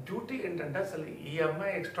డ్యూటీ ఏంటంటే అసలు ఈ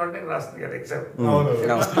అమ్మాయి ఎక్స్ట్రాడినరీ రాస్తుంది కదా ఎగ్జామ్.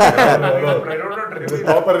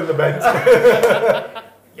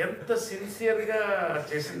 ఎంత సిన్సియర్ గా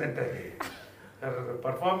చేసిందంటే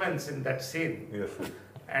performance in that scene.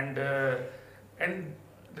 And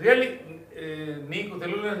really నీకు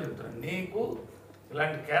తెలుగులో చెప్తున్నాను, నీకు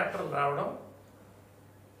ఇలాంటి క్యారెక్టర్ రావడం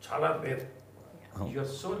చాలా రేర్.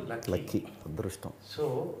 యూఆర్ సో లక్కీ, అదృష్టం. సో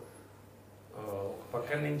పక్క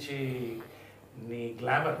నుంచి నీ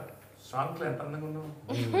గ్లామర్ సాంగ్స్లో ఎంత అందంగా ఉన్నావు.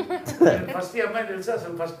 ఫస్ట్ ఈ అమ్మాయి తెలుసా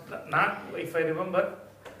అసలు? ఫస్ట్ నాకు ఇఫ్ ఐ రిమెంబర్,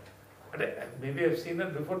 అంటే maybe I seen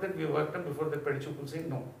that before that we worked before that పెళ్లి చూపుల సీన్.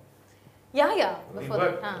 నో,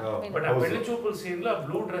 బట్ ఆ పెళ్లి చూపుల సీన్ లో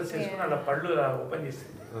బ్లూ డ్రెస్ వేసుకుని అలా పళ్ళు ఓపెన్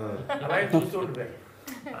చేసింది. అలాగే చూస్తూ ఉండిపోయాను.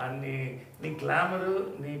 నీ గ్లామర్,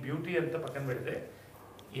 నీ బ్యూటీ ఎంత పక్కన పెడితే,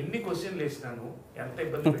 ఎన్ని క్వశ్చన్లు వేసినాను, ఎంత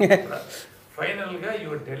ఇబ్బంది పెట్టినా ఫైనల్ గా you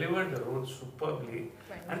delivered the role superbly.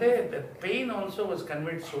 అంటే the pain also was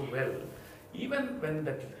conveyed so well. Even when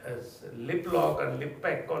that lip lock and lip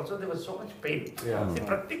peck also, there was so much pain. See,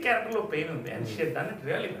 ప్రతి క్యారెక్టర్ లో పెయిన్ ఉంది, and she had done it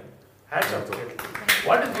really well. Hats off.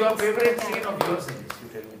 What is your favorite scene of yours in this? You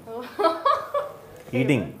tell me.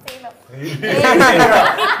 Eating.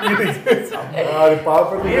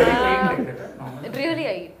 Really,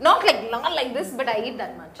 I eat. Not like this, but I eat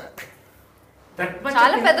that much.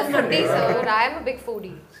 Chala pedda foodie, sir. I am a big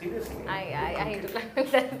foodie. Seriously? I eat a lot.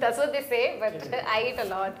 That's what they say, but I eat a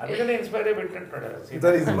lot. Adukane inspire ayittuntada.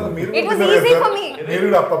 It was easy for me. Meeru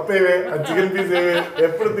aa pappeve, aa chicken piece eve,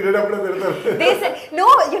 eppudu tinedappudu tirutaru. They said, no,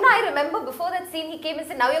 I remember before that scene he came and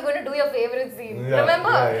said, now you're going to do your favorite scene.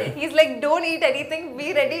 Remember? He's like, don't eat anything, be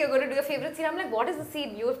ready, you're going to do your favorite scene. I'm like, what is the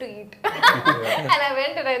scene? You have to eat. And I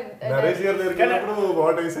went and I Naresh garu దగ్గరికి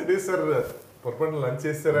what I said is, sir, పొరపాటు lunch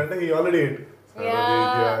చేస్తారంటే he already ate.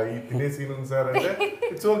 ఈ తినే scene ఉంది sir అంటే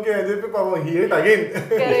it's okay అని చెప్పి పాపం హీ ఏట్ అగైన్.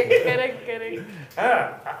 కరెక్ట్.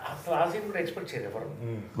 అసలు ఆ సీన్ కూడా ఎక్స్పెక్ట్ చేయలేదు ఎవరు.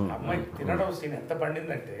 అమ్మాయి తినడం సీన్ ఎంత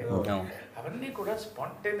పండిందంటే అవన్నీ కూడా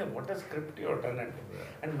స్పాంటేనియస్, వాట్ స్క్రిప్ట్ అంటే.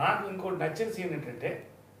 అండ్ నాకు ఇంకోటి నచ్చిన సీన్ ఏంటంటే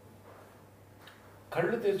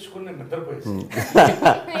కళ్ళు తెచ్చుకుని నేను నిద్రపోయేసి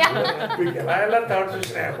ఎలా థాట్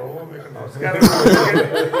చూసినా బాబు మీకు నమస్కారం.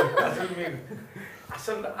 అసలు మీరు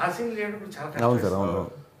అసలు ఆ సీన్ చేయడం చాలా కష్టం.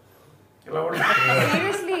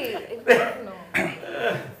 Seriously, no.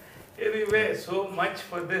 Anyway, so much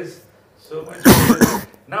for this.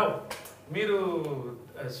 Now, మీరు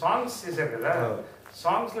సాంగ్స్ చేశారు కదా,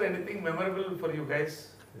 సాంగ్స్ లో anything memorable for you guys?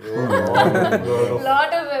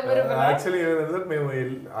 Lot of memorable. Actually ఏంటంటే మేము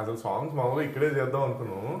అసలు సాంగ్స్ మామూలుగా ఇక్కడే చేద్దాం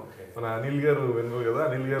అనుకున్నాము. మన అనిల్ గారు వెనుక కదా,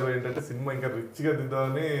 అనిల్ గారు ఏంటంటే సినిమా ఇంకా రిచ్ గా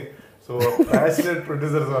దిద్దామని, సో ప్యాషనేట్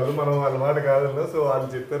ప్రొడ్యూసర్స్ వాళ్ళు, మనం వాళ్ళ మాట కాదన్నా, సో వాళ్ళు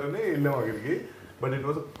చెప్పారని వెళ్ళాము అక్కడికి. But it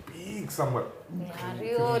was peak summer,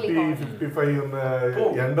 50-55 ఉన్న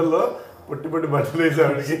ఎండల్లో పొట్టి పొట్టి బట్టలు వేసి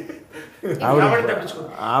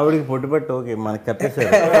ఆవిడికి పొట్టిపట్టు ఓకే మనకి కట్టేశారు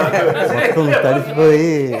మొత్తం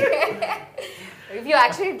తడిసిపోయి. If you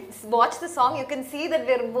actually watch the song, you can see that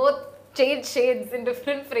we're both changed shades in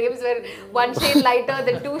different frames, where one shade lighter,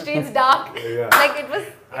 then 2 shades dark. Like it was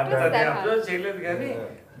that hard. చేయలేదు కానీ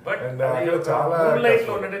బట్ చాలా moon light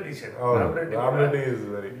లో ఉన్నట్టే తీసాడు. Rama Reddy is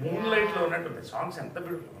very moon light లో ఉన్నట్టు songs ఎంత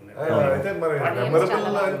beautiful ఉన్నాయి. అయితే మరి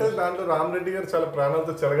మెమరబుల్ అంటే దాంట్లో రామరెడ్డి గారు చాలా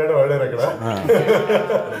ప్రాణాలతో చెలగాడ వాడారు అక్కడ.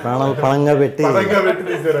 ప్రాణాలు పణంగా పెట్టి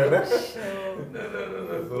తీసారు ఆయన.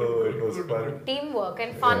 Teamwork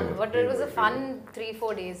and fun. But it was a fun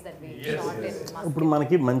 3-4 days that we shot in. ఇప్పుడు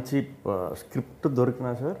మనకి మంచి స్క్రిప్ట్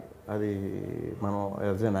దొరికినా సార్, అది మనం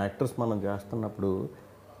యాజ్ అన్ యాక్టర్స్ మనం చేస్తున్నప్పుడు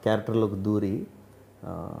క్యారెక్టర్లోకి దూరి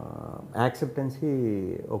యాక్సెప్టెన్సీ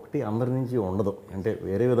ఒకటి అందరి నుంచి ఉండదు. అంటే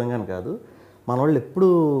వేరే విధంగానే కాదు, మన వాళ్ళు ఎప్పుడూ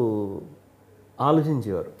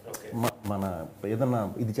ఆలోచించేవారు. మన ఏదన్నా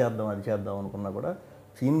ఇది చేద్దాం అది చేద్దాం అనుకున్నా కూడా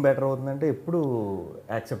సీన్ బెటర్ అవుతుందంటే ఎప్పుడు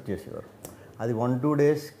యాక్సెప్ట్ చేసేవారు. అది 1-2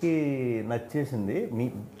 డేస్కి నచ్చేసింది.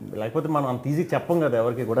 లేకపోతే మనం అంత ఈజీ చెప్పం కదా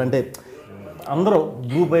ఎవరికి కూడా. అంటే అందరూ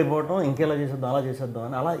గ్రూప్ అయిపోవటం, ఇంకెలా చేసేద్దాం అలా చేసేద్దాం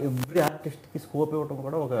అని, అలా ఎవ్రీ ఆర్టిస్ట్కి స్కోప్ ఇవ్వటం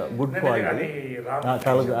కూడా ఒక గుడ్ క్వాలిటీ.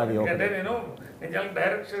 అది అంటే నేను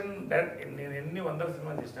డైరెక్షన్ నేను ఎన్ని వందల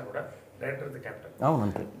సినిమాలు చేసినా కూడా director the captain.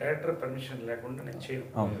 అవునంతే, director permission లేకుండా నేను చేయను.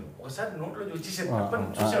 ఒకసారి నోట్లో వచ్చేసాను.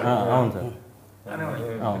 అవును సార్,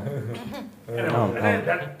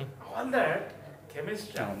 ఆల్ దట్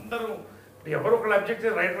కెమిస్ట్రీ అందరూ ఎవరు ఒకళ్ళు అబ్జెక్ట్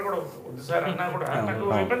రైటర్ కూడా వద్దు సార్ అన్నా కూడా నాకు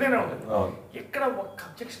ఇబ్బందిగానే ఉంటుంది. ఎక్కడ ఒక్క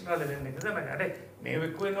అబ్జెక్షన్ రాలేదండి నిజంగా. అంటే మేము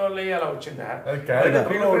ఎక్కువ ఇన్వాల్వ్ అయ్యి అలా వచ్చిందా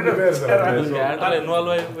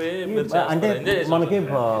అంటే మనకి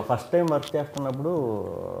ఫస్ట్ టైం వర్క్ చేస్తున్నప్పుడు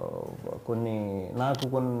నాకు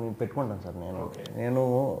కొన్ని పెట్టుకుంటాను సార్. నేను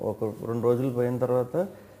ఒక 2 రోజులు పోయిన తర్వాత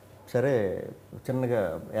సరే చిన్నగా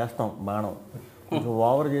వేస్తాం బాణం,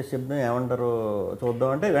 ఓవర్ చేసి చెప్తాం ఏమంటారు చూద్దాం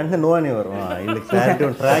అంటే వెంటనే నో అనేవారు. వీళ్ళకి క్లారిటీ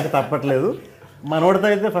ట్రాక్ తప్పట్లేదు. మనోడితో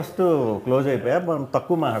అయితే ఫస్ట్ క్లోజ్ అయిపోయా, మనం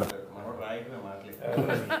తక్కువ మాట్లాడతాం,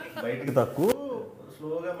 బయటికి తక్కువ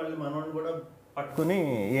స్లోగా మళ్ళీ మనోడిని కూడా పట్టుకుని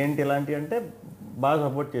ఏంటి ఇలాంటివి అంటే బాగా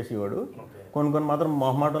సపోర్ట్ చేసేవాడు. కొన్ని మాత్రం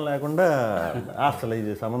మొహమాటం లేకుండా అసలు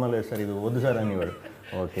ఇది సంబంధం లేదు సార్, ఇది వద్దు సార్ అనేవాడు.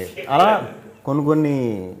 ఓకే, అలా కొన్ని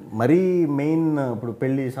మరీ మెయిన్ ఇప్పుడు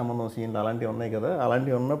పెళ్ళి సంబంధం సీన్లు అలాంటివి ఉన్నాయి కదా,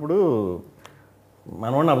 అలాంటివి ఉన్నప్పుడు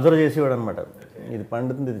మనవాడిని అబ్జర్వ్ చేసేవాడు అనమాట. ఇది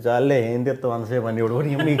పండుతుంది, ఇది చాలే ఏం తెస్తావు అంతసేపు అనేవాడు.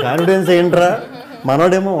 నీ కాన్ఫిడెన్స్ ఏంట్రా,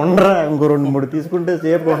 మనోడేమో ఉండరా ఇంకో 2-3 తీసుకుంటే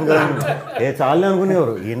సేపు ఏ చాలే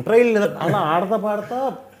అనుకునేవారు. ఇంటర్వ్యూలు అలా ఆడతా పాడతా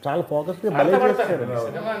చాలా ఫోకస్గా భలే చేస్తారు.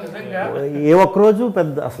 ఏ ఒక్కరోజు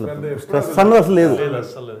పెద్ద అసలు స్ట్రెస్ అన్నది అసలు లేదు.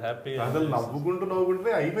 అసలు నవ్వుకుంటూ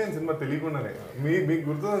అయిపోయింది సినిమా తెలియకుండానే. మీకు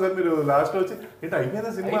గుర్తుందా సార్, మీరు లాస్ట్ వచ్చి ఏంటి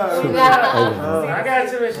అయిపోయిందా సినిమా?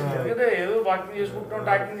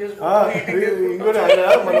 ఇంకోటి ఆయన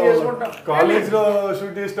మనం కాలేజ్ లో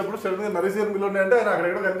షూట్ చేసేటప్పుడు సడన్ గా నరేష్ గారు మిల్లు అంటే ఆయన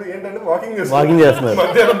అక్కడెక్కడ కనిపి ఏంటంటే వాకింగ్ చేస్తున్నారు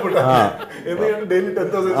మధ్యాహ్నం పూట. ఎందుకంటే డైలీ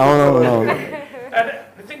 10,000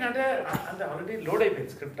 అంటే ఆల్రెడీ లోడ్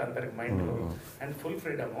అయిపోయింది స్క్రిప్ట్ అందరికి మైండ్ లో and full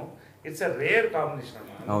freedom. It's a rare combination.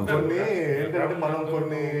 కొన్ని ఏంటంటే మనం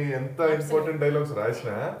కొన్ని ఎంత ఇంపార్టెంట్ డైలాగ్స్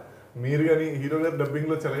రాసినా మీరు కానీ హీరో గారు డబ్బింగ్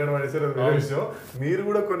లో చెలగడం వాడేసారు, అది వేరే విషయం. మీరు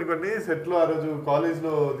కూడా కొన్ని సెట్ లో ఆ రోజు కాలేజ్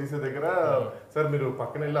లో తీసే దగ్గర సార్ మీరు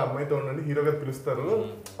పక్కన వెళ్ళి అమ్మాయితో ఉండండి, హీరో గారు పిలుస్తారు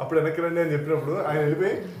అప్పుడు వెనక్కి రండి అని చెప్పినప్పుడు ఆయన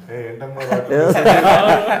వెళ్ళిపోయి ఏంటమ్మా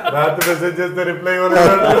రాత్రి మెసేజ్ చేస్తే రిప్లై ఇవ్వలేదు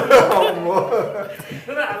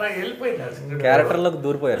అలా వెళ్ళిపోయింది క్యారెక్టర్ లోకి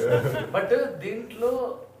దూరిపోయారు. బట్ దీంట్లో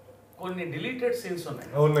కొన్ని డిలీటెడ్ సీన్స్ ఉన్నాయి.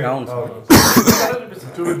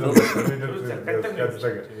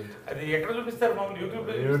 అది ఎక్కడ చూపిస్తారు మామూలు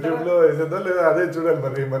యూట్యూబ్ లో వేసేద్దా లేదా అదే చూడాలి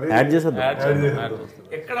మరి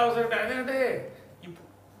ఎక్కడ అవసరం. అదేంటే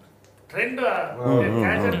ట్రెండ్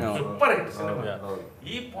సూపర్ హిట్ సినిమా.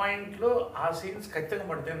 ఈ పాయింట్ లో ఆ సీన్స్ ఖచ్చితంగా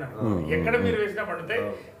పడతాయి. ఎక్కడ మీరు వేసినా పడతాయి,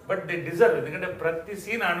 బట్ దే డిజర్వ్. ఎందుకంటే ప్రతి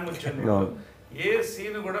సీన్ ఆనుమొచ్చింది. ఏ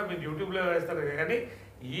సీన్ కూడా మీరు యూట్యూబ్ లో వేస్తారు కానీ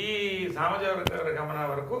ఈ సామజవరగమన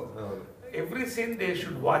వరకు every scene they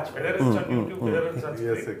should watch, whether it's on YouTube whether it's on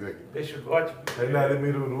screen, they should watch. అది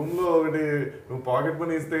మీరు రూమ్ లో ఒకటి నువ్వు పాకెట్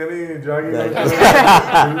మనీ ఇస్తే గానీ జాగింగ్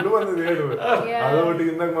అన్నది లేడు. అదొకటి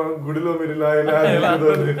ఇందాక మనం గుడిలో మీరు ఇలా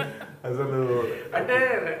అసలు అంటే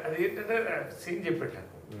అది ఏంటంటే సీన్ చెప్పాడు.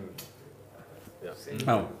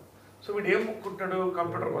 సో వీడు ఏం ముక్కుంటాడు,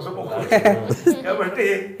 కంప్యూటర్ కోసం కాబట్టి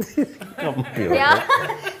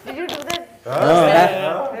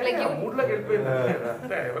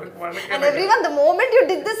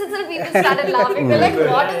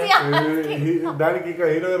దానికి ఇంకా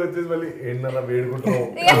హీరో గారు వచ్చేసి మళ్ళీ ఏంటన్నా వేడుకుంటాం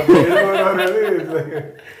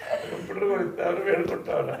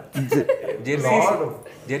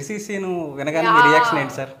జెర్సీ సీన్ వినగానే మీ రియాక్షన్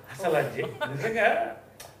ఏంటి సార్? అసలు నిజంగా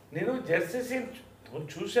నేను జెర్సీ సీన్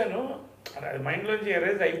చూశాను, అది మైండ్లోంచి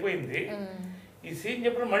ఎరేజ్ అయిపోయింది. ఈ సీన్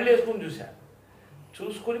చెప్పిన మళ్ళీ వేసుకొని చూశాను,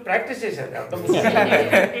 చూసుకొని ప్రాక్టీస్ చేశారు. అర్థం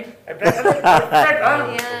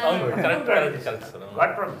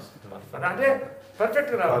అంటే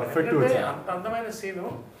పర్ఫెక్ట్ రావాలి. అంత అందమైన సీను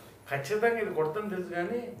ఖచ్చితంగా ఇది కొడతాను తెలుసు,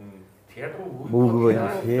 కానీ థియేటర్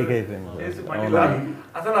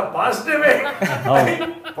అసలు ఆ పాజిటివే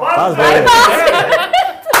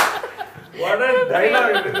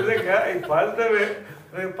డైలాగ్ నిజంగా ఈ పాజిటివే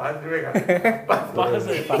పాజిటివే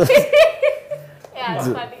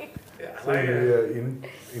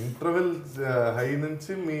ఇంటర్వెల్ హై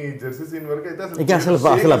నుంచి మీ జెర్సీ సీన్ వరకు అయితే అసలు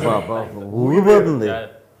ఊగిపోతుంది.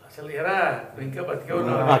 అసలు ఎరా ఇంకా బతికే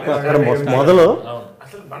మొదలు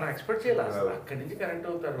అసలు మనం ఎక్స్పెక్ట్ చేయాలి, అసలు అక్కడి నుంచి కరెక్ట్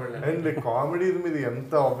అవుతారు వాళ్ళు. అండ్ కామెడీ మీద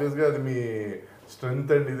ఎంత ఆబ్వియస్ గా అది మీ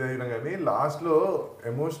స్ట్రెంగ్త్ అండ్ ఇది అయినా కానీ లాస్ట్ లో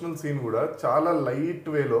ఎమోషనల్ సీన్ కూడా చాలా లైట్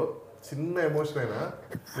వేలో చిన్న ఎమోషన్ అయినా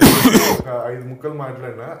ఒక 5 ముక్కలు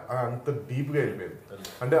మాట్లాడినా అంత డీప్ గా వెళ్ళిపోయింది.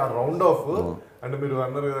 అంటే ఆ రౌండ్ ఆఫ్ అంటే మీరు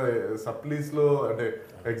అన్నారు సప్లీస్ లో అంటే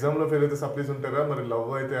ఎగ్జామ్ లో ఫెయిల్ అయితే సప్లీస్ ఉంటారా, మరి లవ్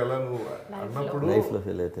అయితే ఎలా నువ్వు అన్నప్పుడు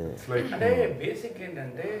అంటే బేసిక్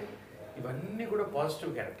ఏంటంటే ఇవన్నీ కూడా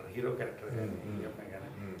positive character, hero character.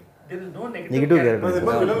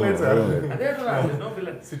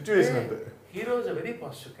 Hero is a very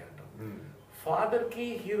positive character. Father కి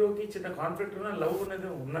హీరోకి చిన్న కాన్ఫ్లిక్ట్ ఉన్న లవ్ అనేది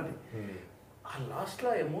ఉన్నది. ఆ లాస్ట్ లో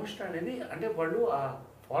ఎమోషన్ అనేది అంటే వాళ్ళు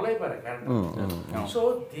ఫాలో అయిపోయారు క్యారెక్టర్. సో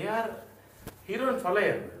దే ఆర్ హీరోని ఫాలో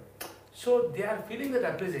అయ్యారు. So they are feeling that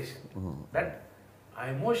appreciation, that ఆ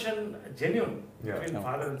emotion genuine between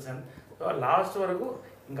father and sun. So last వరకు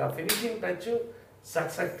ఇంకా ఫినిషింగ్ టచ్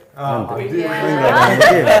సక్సెస్.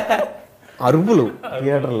 అరుపులు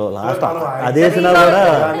థియేటర్ లో లాస్ట్ అదే సినిమా కూడా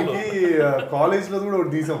కాలేజ్ లో కూడా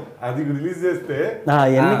ఒకటి తీసాం, అది రిలీజ్ చేస్తే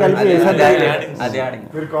ఎన్ని కలిపి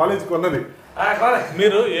మీరు కాలేజ్ కొన్నది.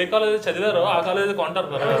 మీరు ఏ కాలేజ్ చదివారో ఆ కాలేజ్ కొంటారు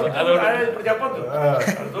ఇప్పుడు చెప్పొద్దు.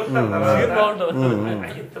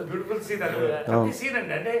 బ్యూటిఫుల్ సీన్ అది సీన్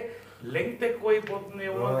అండి. అంటే లెంగ్త్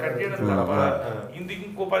ఎక్కువైపోతుందేమో కట్ చేయడం తప్ప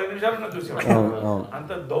ఇంకో 10 నిమిషాలు చూసేవాడు.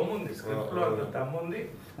 అంత దమ్ము ఉంది స్క్రిప్ట్ లో, అంత దమ్ము ఉంది,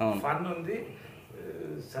 ఫన్ ఉంది.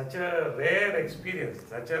 such a rare experience.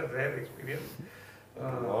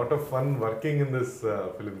 Lot of fun working in this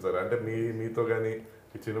film, sir. అంటే మీతో కానీ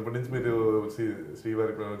చిన్నప్పటి నుంచి మీరు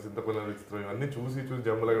శ్రీవారి చింతపల్లి చిత్రం ఇవన్నీ చూసి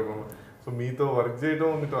జమ్మలాగా. సో మీతో వర్క్ చేయడం,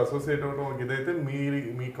 మీతో అసోసియేట్ అవ్వడం ఇదైతే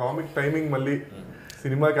మీ కామిక్ టైమింగ్ మళ్ళీ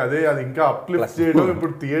సినిమాకి అది ఇంకా అప్లిఫ్ట్ చేయడం,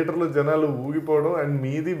 ఇప్పుడు థియేటర్లో జనాలు ఊగిపోవడం. అండ్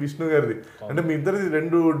మీది విష్ణు గారిది అంటే మీ ఇద్దరిది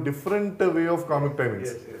 2 different way of comic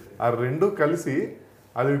timings. ఆ 2 కలిసి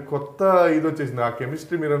అది కొత్త ఇది వచ్చేసింది. ఆ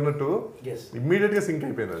కెమిస్ట్రీ మీరు అన్నట్టు ఇమ్మీడియట్ గా సింక్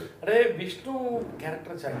అయిపోయింది. అది అంటే విష్ణు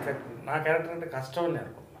క్యారెక్టర్ నా క్యారెక్టర్ అంటే కష్టం అని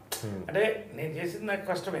అనుకుంటున్నా. అంటే నేను చేసింది నాకు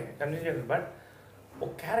కష్టమే కన్విన్స్ చేయాలి. బట్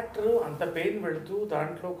ఒక క్యారెక్టర్ అంత పెయిన్ పెడుతూ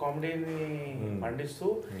దాంట్లో కామెడీని పండిస్తూ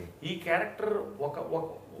ఈ క్యారెక్టర్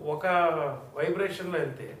ఒక వైబ్రేషన్లో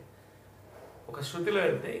వెళ్తే, ఒక శృతిలో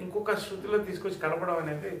వెళ్తే ఇంకొక శృతిలో తీసుకొచ్చి కలపడం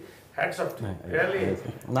అనేది హ్యాట్స్ ఆఫ్.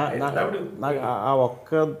 నాకు ఆ ఒక్క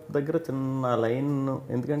దగ్గర చిన్న లైన్,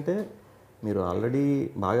 ఎందుకంటే మీరు ఆల్రెడీ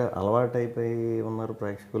బాగా అలవాటు అయిపోయి ఉన్నారు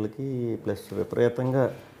ప్రేక్షకులకి, ప్లస్ విపరీతంగా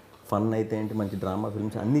ఫన్ అయితే ఏంటి మంచి డ్రామా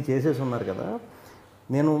ఫిల్మ్స్ అన్నీ చేసేసి ఉన్నారు కదా.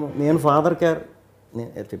 నేను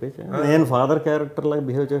ఫాదర్ క్యారెక్టర్ లాగా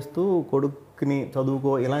బిహేవ్ చేస్తూ కొడుకుని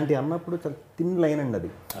చదువుకో ఇలాంటి అన్నప్పుడు చాలా తిన్ లైన్ అండి అది.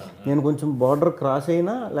 నేను కొంచెం బార్డర్ క్రాస్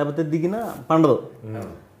అయినా లేకపోతే దిగినా పండదు.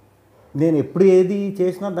 నేను ఎప్పుడు ఏది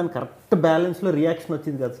చేసినా దాని కరెక్ట్ బ్యాలెన్స్లో రియాక్షన్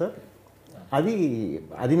వచ్చింది కదా సార్.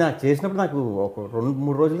 అది నాకు చేసినప్పుడు నాకు ఒక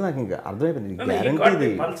 2-3 రోజులు నాకు ఇంకా అర్థమైపోయింది, గ్యారంటీ ఇది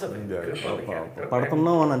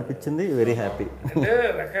పడుతున్నాం అని అనిపించింది. Very happy.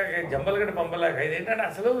 జంబలగడ్డ పంపలాగా ఇదేంటంటే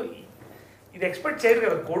అసలు ఇది ఎక్స్పెక్ట్ చేయరు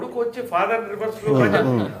కదా, కొడుకు వచ్చి ఫాదర్ రివర్స్ లో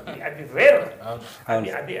అది రేర్.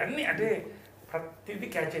 అది అన్ని అంటే ప్రతిదీ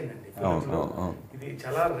క్యాచ్ అయిందండి. ఇది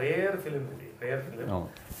చాలా రేర్ ఫిలిం. ఇది rare film.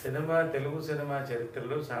 Cinema, Telugu cinema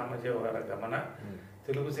చరిత్రలో సామజవరగమన,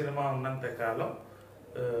 తెలుగు సినిమా ఉన్నంత కాలం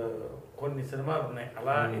కొన్ని సినిమాలు ఉన్నాయి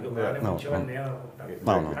అలా. ఇది ముఖ్యమని నేను అనుకుంటాను.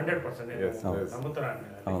 100% నమ్ముతున్నాను.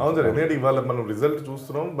 అవును సార్, ఎందుకంటే ఇవాళ మనం రిజల్ట్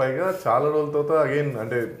చూస్తున్నాం. పైగా చాలా రోజుల తర్వాత అగైన్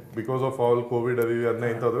అంటే బికాస్ ఆఫ్ ఆల్ కోవిడ్ అవి అన్నీ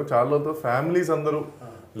అయిన తర్వాత చాలా రోజులతో ఫ్యామిలీస్ అందరూ,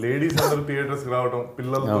 లేడీస్ అందరూ థియేటర్స్కి రావడం,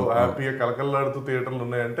 పిల్లలతో హ్యాపీగా కలకల్లాడుతూ థియేటర్లు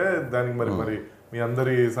ఉన్నాయంటే దానికి మరి మీ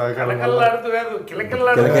అందరి సహకారం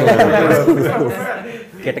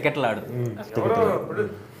కిటకిటలాడు.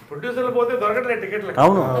 ప్రొడ్యూసర్లు పోతే దొరకట్లేదు టికెట్లు.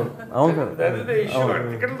 అవును సార్,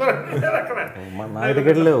 నా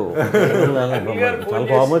టికెట్లు లేవు. చాలా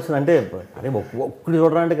కోపం వచ్చింది. అంటే అరే ఒక్కడు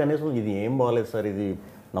చూడడానికి కనీసం ఇది ఏం బాగాలేదు సార్, ఇది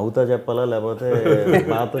నవ్వుతా చెప్పాలా లేకపోతే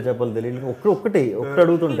బాధతో చెప్పాలో తెలియదు. ఒక్కటి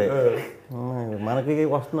అడుగుతుంటే మనకి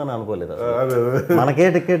వస్తుందని అనుకోలేదు, మనకే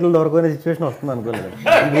టికెట్లు దొరకనే సిచ్యువేషన్ వస్తుంది అనుకోలేదు,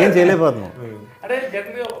 ఏం చేయలేకపోతున్నాం. అంటే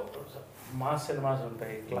జనరల్గా మాస్ సినిమాస్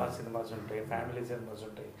ఉంటాయి, క్లాస్ సినిమాస్ ఉంటాయి, ఫ్యామిలీ సినిమాస్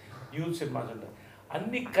ఉంటాయి, యూత్ సినిమాస్ ఉంటాయి,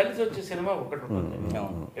 అన్ని కలిసి వచ్చే సినిమా ఒకటి ఉంటుంది.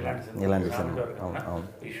 ఇలాంటి cinema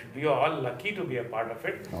we should be all lucky to be a part of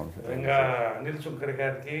it. విధంగా అనిల్ శుంకర్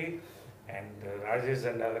గారికి అండ్ రాజేష్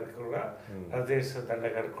దండా గారికి కూడా, రాజేష్ దండా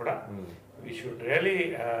గారికి కూడా we should really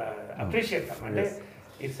appreciate dum. అంటే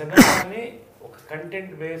ఈ సినిమాని ఒక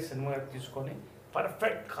కంటెంట్ బేస్డ్ సినిమా తీసుకొని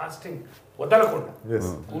పర్ఫెక్ట్ కాస్టింగ్ వదలకుండా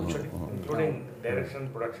కూర్చొని, including direction,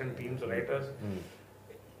 production teams, writers,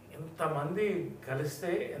 ఇంతమంది కలిస్తే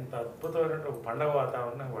ఎంత అద్భుతమైన ఒక పండగ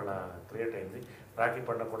వాతావరణం వాళ్ళ క్రియేట్ అయింది. రాఖీ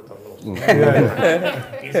పండుగ కూడా త్వరలో వస్తుంది.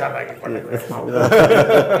 ఈసారి రాఖీ పండుగ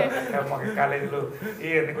మాకు కాలేజీలో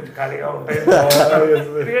ఇవన్నీ కొంచెం ఖాళీగా ఉంటాయి,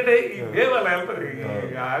 క్రియేట్ అయ్యి ఇవే వాళ్ళు వెళ్తారు.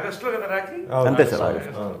 ఆగస్టులో కదా రాఖీ, అంతే సార్.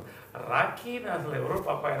 రాఖీని అసలు ఎవరో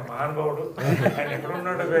పాప ఆయన మహానుభావుడు, ఆయన ఎక్కడ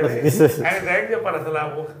ఉన్నాడో ఆయన ర్యాంక్ చెప్పాలి. అసలు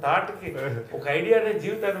ఒక థాట్కి ఒక ఐడియానే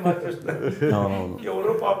జీవితాన్ని మార్చేస్తున్నారు.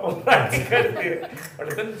 ఎవరో పాపం రాఖీ కడితే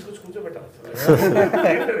వాళ్ళిద్దరిని తీసుకొచ్చి కూర్చోబెట్టాలి.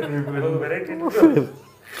 అసలు వెరైటీ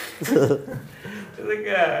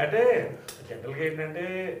నిజంగా. అంటే జనరల్గా ఏంటంటే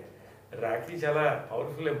రాఖీ చాలా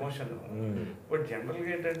పవర్ఫుల్ ఎమోషన్. బట్ జనరల్గా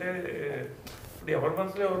ఏంటంటే ఇప్పుడు ఎవరి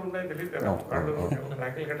మనసులో ఎవరు ఉన్నాయో తెలియదు కదా. వాళ్ళు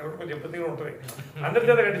రాఖీలు కట్టడం కొంచెం ఇబ్బందిగా ఉంటుంది, అందరి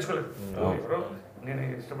చేత కట్టించుకోలేదు. ఎవరో నేను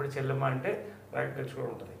ఇష్టపడి చెల్లెమ్మ అంటే రాఖీ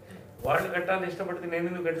కట్టించుకోవడం ఉంటుంది, వాళ్ళు కట్టాలని ఇష్టపడితే నేను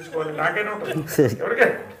ఎందుకు కట్టించుకోవాలి, నాకైనా ఉంటుంది.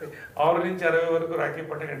 ఎవరికైనా 6 నుంచి 60 వరకు రాఖీ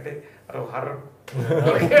పండుగ అంటే అది హర్రం.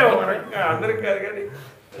 అందరికి కాదు కానీ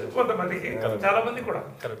కొంతమందికి, చాలా మంది కూడా.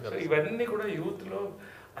 ఇవన్నీ కూడా యూత్లో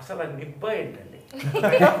అసలు ఆ నిబ్బా ఏంటండి,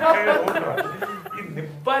 ఈ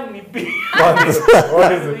నిబ్బా నిబ్బి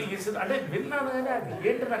అంటే విన్నాను కానీ అది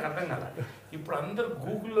ఏంటో నాకు అర్థం కాల. ఇప్పుడు అందరు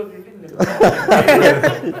గూగుల్లోకి వెళ్ళి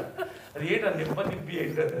అది ఏంటి ఆ నిబ్బా నిబ్బి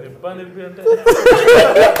ఏంటి, నిబ్బా నిబ్బి అంటే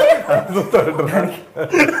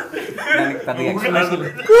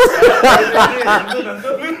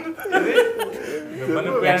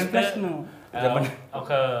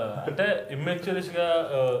ఒక అంటే ఇమ్మెచ్యూరిస్ గా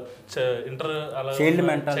ఇంటర్ అలా చైల్డ్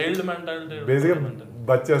మెంటాలిటీ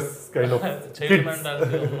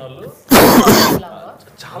ఉన్న వాళ్ళు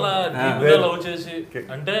చాలా డీప్ గా లవ్ చేసి,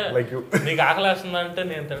 అంటే నీకు ఆకలి వేస్తుందంటే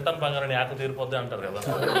నేను తింటాను బంగారం ఆకలి తీరిపోద్ది అంటారు కదా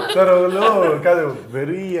సార్. వాళ్ళు కాదు,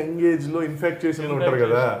 వెరీ యంగ్ ఏజ్ లో ఇన్ఫెక్చుయేషన్ ఉంటారు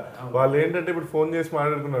కదా, వాళ్ళు ఏంటంటే ఇప్పుడు ఫోన్ చేసి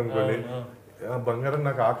మాట్లాడుకున్నాను అనుకోండి, బంగారం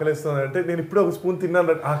నాకు ఆకలిస్తుంది అంటే నేను ఇప్పుడే ఒక స్పూన్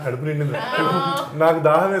తిన్నాను, ఆ కడుపు నిండింది, నాకు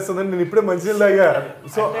దాహం వేస్తుందని నేను ఇప్పుడే మంచిగా తాగా.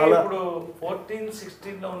 సో అలా ఇప్పుడు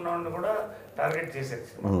 14-16 లో ఉన్నవాడిని కూడా టార్గెట్ చేసేది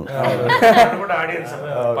కూడా ఆడియన్స్.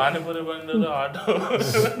 పానీపూరి బండి ఆటో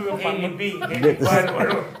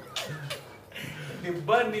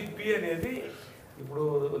నిబ్బా నిబ్బి అనేది ఇప్పుడు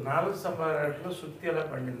 4 సంవత్సరాలలో సుత్తి ఎలా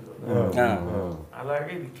పండిందో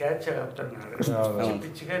అలాగే ఇది క్యాచ్ అవుతున్నాడు.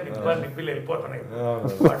 పిచ్చిగా నిబ్బా నిబ్బిలు వెళ్ళిపోతున్నాయి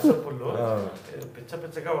వాట్సాప్లో, పిచ్చ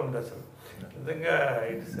పిచ్చగా ఉంది అసలు. నిజంగా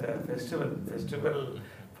ఇట్స్ ఫెస్టివల్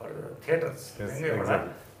ఫర్ థియేటర్స్.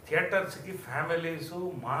 థియేటర్స్కి ఫ్యామిలీస్,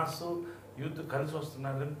 మాస్, యూత్ కలిసి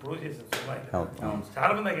వస్తున్నారని ప్రూవ్ చేశారు సినిమా.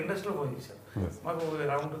 చాలా మంది నాకు ఇండస్ట్రీలో ఫోన్ చేశారు, మాకు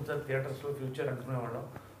ఎలా ఉంటుంది సార్ థియేటర్స్లో ఫ్యూచర్ అనుకునేవాళ్ళం,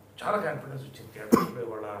 చాలా కాన్ఫిడెన్స్ వచ్చింది థియేటర్స్లో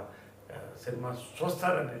వాళ్ళ cinema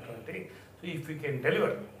చూస్తారనేటువంటి. So if you can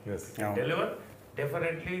deliver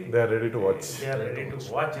definitely they are ready to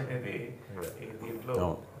watch అనేది దీంట్లో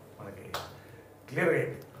మనకి క్లియర్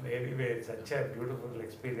అయింది. Anyway such a beautiful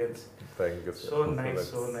experience. So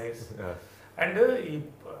nice. And ఈ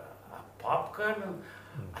పాప్కార్న్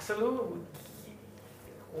అసలు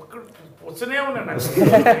వస్తూనే ఉన్నాను.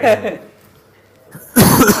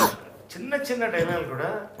 చిన్న చిన్న డైలాగ్ కూడా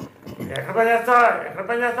ఎక్కడ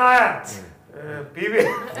పని చేస్తా పీవీ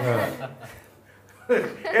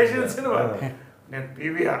ఏషియన్ సినిమా, నేను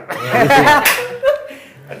పీవీఆర్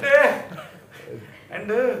అంటే.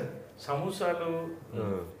 అండ్ సమోసాలు,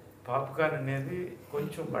 పాప్కార్న్ అనేది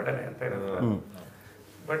కొంచెం బడనే అంతేనా,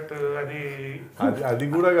 బట్ అది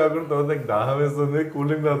కూడా కాకుండా తర్వాత దాహం వేస్తుంది, కూల్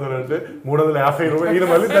డ్రింక్ తాగుతారంటే 350 రూపాయలు. ఈయన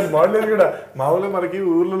మళ్ళీ దాని మోడల్ కూడా మామూలుగా మనకి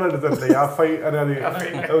ఊర్లో నడుస్తారు 50 అని, అది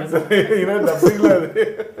ఈయన డబ్బింగ్ లో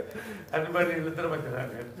అది మరి వీళ్ళిద్దరి మధ్య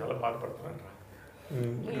నేను చాలా బాధపడుతున్నాను.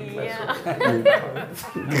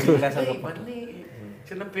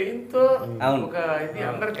 చిన్న పెయిన్ తో ఒక ఇది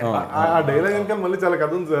అందరికి ఆ డైలాగ్ ఇంకా మళ్ళీ చాలా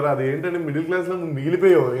కథ ఉంది సార్. అది ఏంటంటే మిడిల్ క్లాస్ లో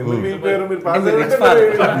మిగిలిపోయావు, ఎందుకు మిగిలిపోయారు మీరు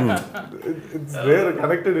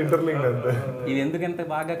కనెక్టెడ్ ఇంటర్లింక్ అంతే. ఇది ఎందుకు ఎంత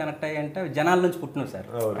బాగా కనెక్ట్ అయ్యి అంటే జనాల నుంచి పుట్టినావు సార్.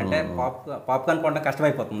 అంటే పాప్కార్న్ కొండ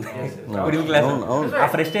కష్టమైపోతుంది మిడిల్ క్లాస్. ఆ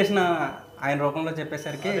ఫ్రస్ట్రేషన్ ఆయన రూపంలో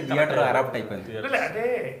చెప్పేసరికి థియేటర్ అడాప్ట్ అయిపోయింది. అంటే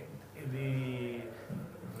ఇది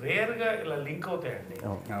రేర్గా ఇలా లింక్ అవుతాయండి.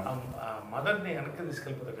 మదర్ని వెనక్కి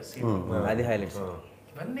తీసుకెళ్ళిపోతాడు సీన్, అది హైలైట్స్.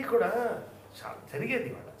 ఇవన్నీ కూడా చాలా జరిగేది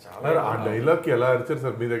వాళ్ళ చాలా. ఆ డైలాగ్ కి ఎలా అరిచారు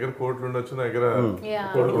సార్? మీ దగ్గర కోట్లు ఉండొచ్చు, నా దగ్గర Yeah.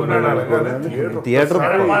 కొడుకున్నాడు అనగానే థియేటర్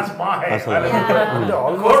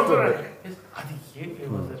అది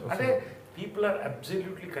అంటే పీపుల్ ఆర్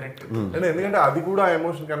అబ్సల్యూట్లీ కరెక్ట్. ఎందుకంటే అది కూడా ఆ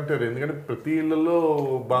ఎమోషన్ కనెక్ట్ అయ్యారు. ఎందుకంటే ప్రతి ఇళ్లలో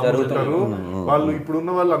బాగా ఉంటారు వాళ్ళు.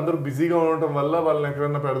 ఇప్పుడున్న వాళ్ళు అందరూ బిజీగా ఉండటం వల్ల వాళ్ళని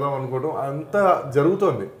ఎక్కడైనా పెడదాం అనుకోవడం అంతా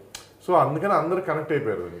జరుగుతోంది. సో అందుకని అందరూ కనెక్ట్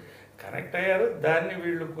అయిపోయారు. కనెక్ట్ అయ్యారు, దాన్ని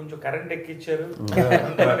వీళ్ళు కొంచెం కరెంట్ ఎక్కిచ్చారు.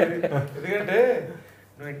 ఎందుకంటే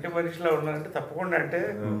నువ్వు ఇంటి మనిషిలో ఉన్నానంటే తప్పకుండా, అంటే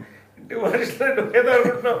ఇంటి మనిషిలో నువ్వు ఏదో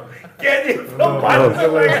అనుకుంటున్నావు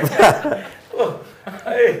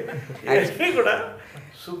కూడా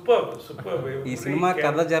సూపర్ సూపర్. ఈ సినిమా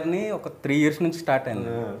కథ జర్నీ ఒక 3 years నుంచి స్టార్ట్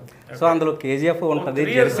అయింది. సో అందులో కేజీఎఫ్ ఉంటుంది,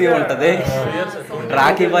 జెర్సీ ఉంటుంది,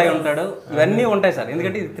 రాఖీ బాయ్ ఉంటాడు, ఇవన్నీ ఉంటాయి సార్.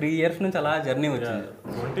 ఎందుకంటే ఇది 3 years నుంచి అలా జర్నీ వచ్చింది.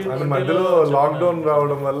 మధ్యలో లాక్డౌన్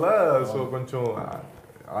రావడం వల్ల సో కొంచెం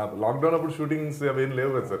లాక్డౌన్ అప్పుడు షూటింగ్స్ అవేం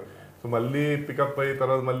లేవు కదా సార్. సో మళ్ళీ పికప్ అయ్యి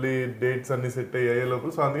తర్వాత మళ్ళీ డేట్స్ అన్ని సెట్ అయ్యే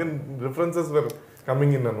లోపల సో అందుకని రిఫరెన్సెస్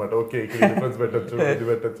కమింగ్ ఇన్ అనమాట. ఓకే ఇక్కడ రిఫరెన్స్ పెట్టచ్చు, ఇది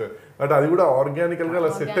పెట్టచ్చు. బట్ అది కూడా ఆర్గానికల్గా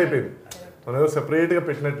అలా సెట్ అయిపోయింది. మనం ఏదో సెపరేట్గా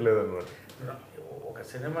పెట్టినట్టు లేదనమాట. ఒక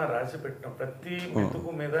సినిమా రాసి పెట్టిన ప్రతి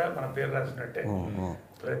మెతుకు మీద మన పేరు రాసినట్టే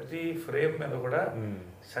ప్రతి ఫ్రేమ్ మీద కూడా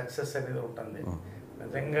సక్సెస్ అనేది ఉంటుంది.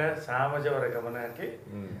 నిజంగా సామజవరగమనకి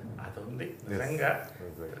అది ఉంది. నిజంగా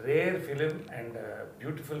rare film and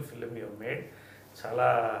beautiful film you made. చాలా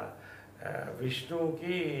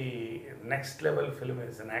విష్ణుకి next level film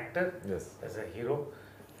as an actor, as a hero.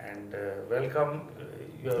 And welcome,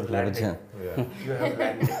 you have landed. You have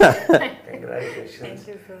landed. Congratulations. Thank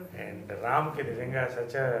you, sir. And Ram ki nijanga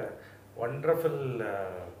such a wonderful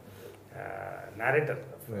narrator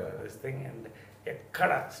of this thing, and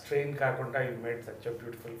ekkada strain kaakunda you made such a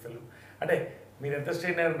beautiful film. Ante meer enta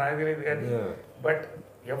strain ayyaru naaku teliyadu gaani, but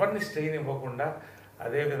evarni strain iవ్వకుండా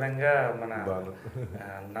అదే విధంగా మన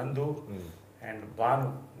నందు and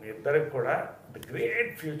Bhanu మీ ఇద్దరికి కూడా the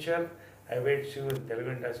great future awaits you in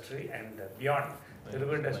Telugu industry and beyond.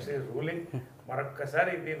 Telugu industry is ruling.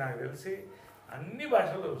 మరొక్కసారి ఇది నాకు తెలిసి అన్ని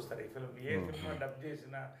భాషల్లో చూస్తారు ఈ ఫిల్మ్. ఏ ఫిల్మ్ డబ్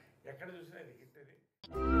చేసినా ఎక్కడ చూసినా ఇది హిట్ ఇది.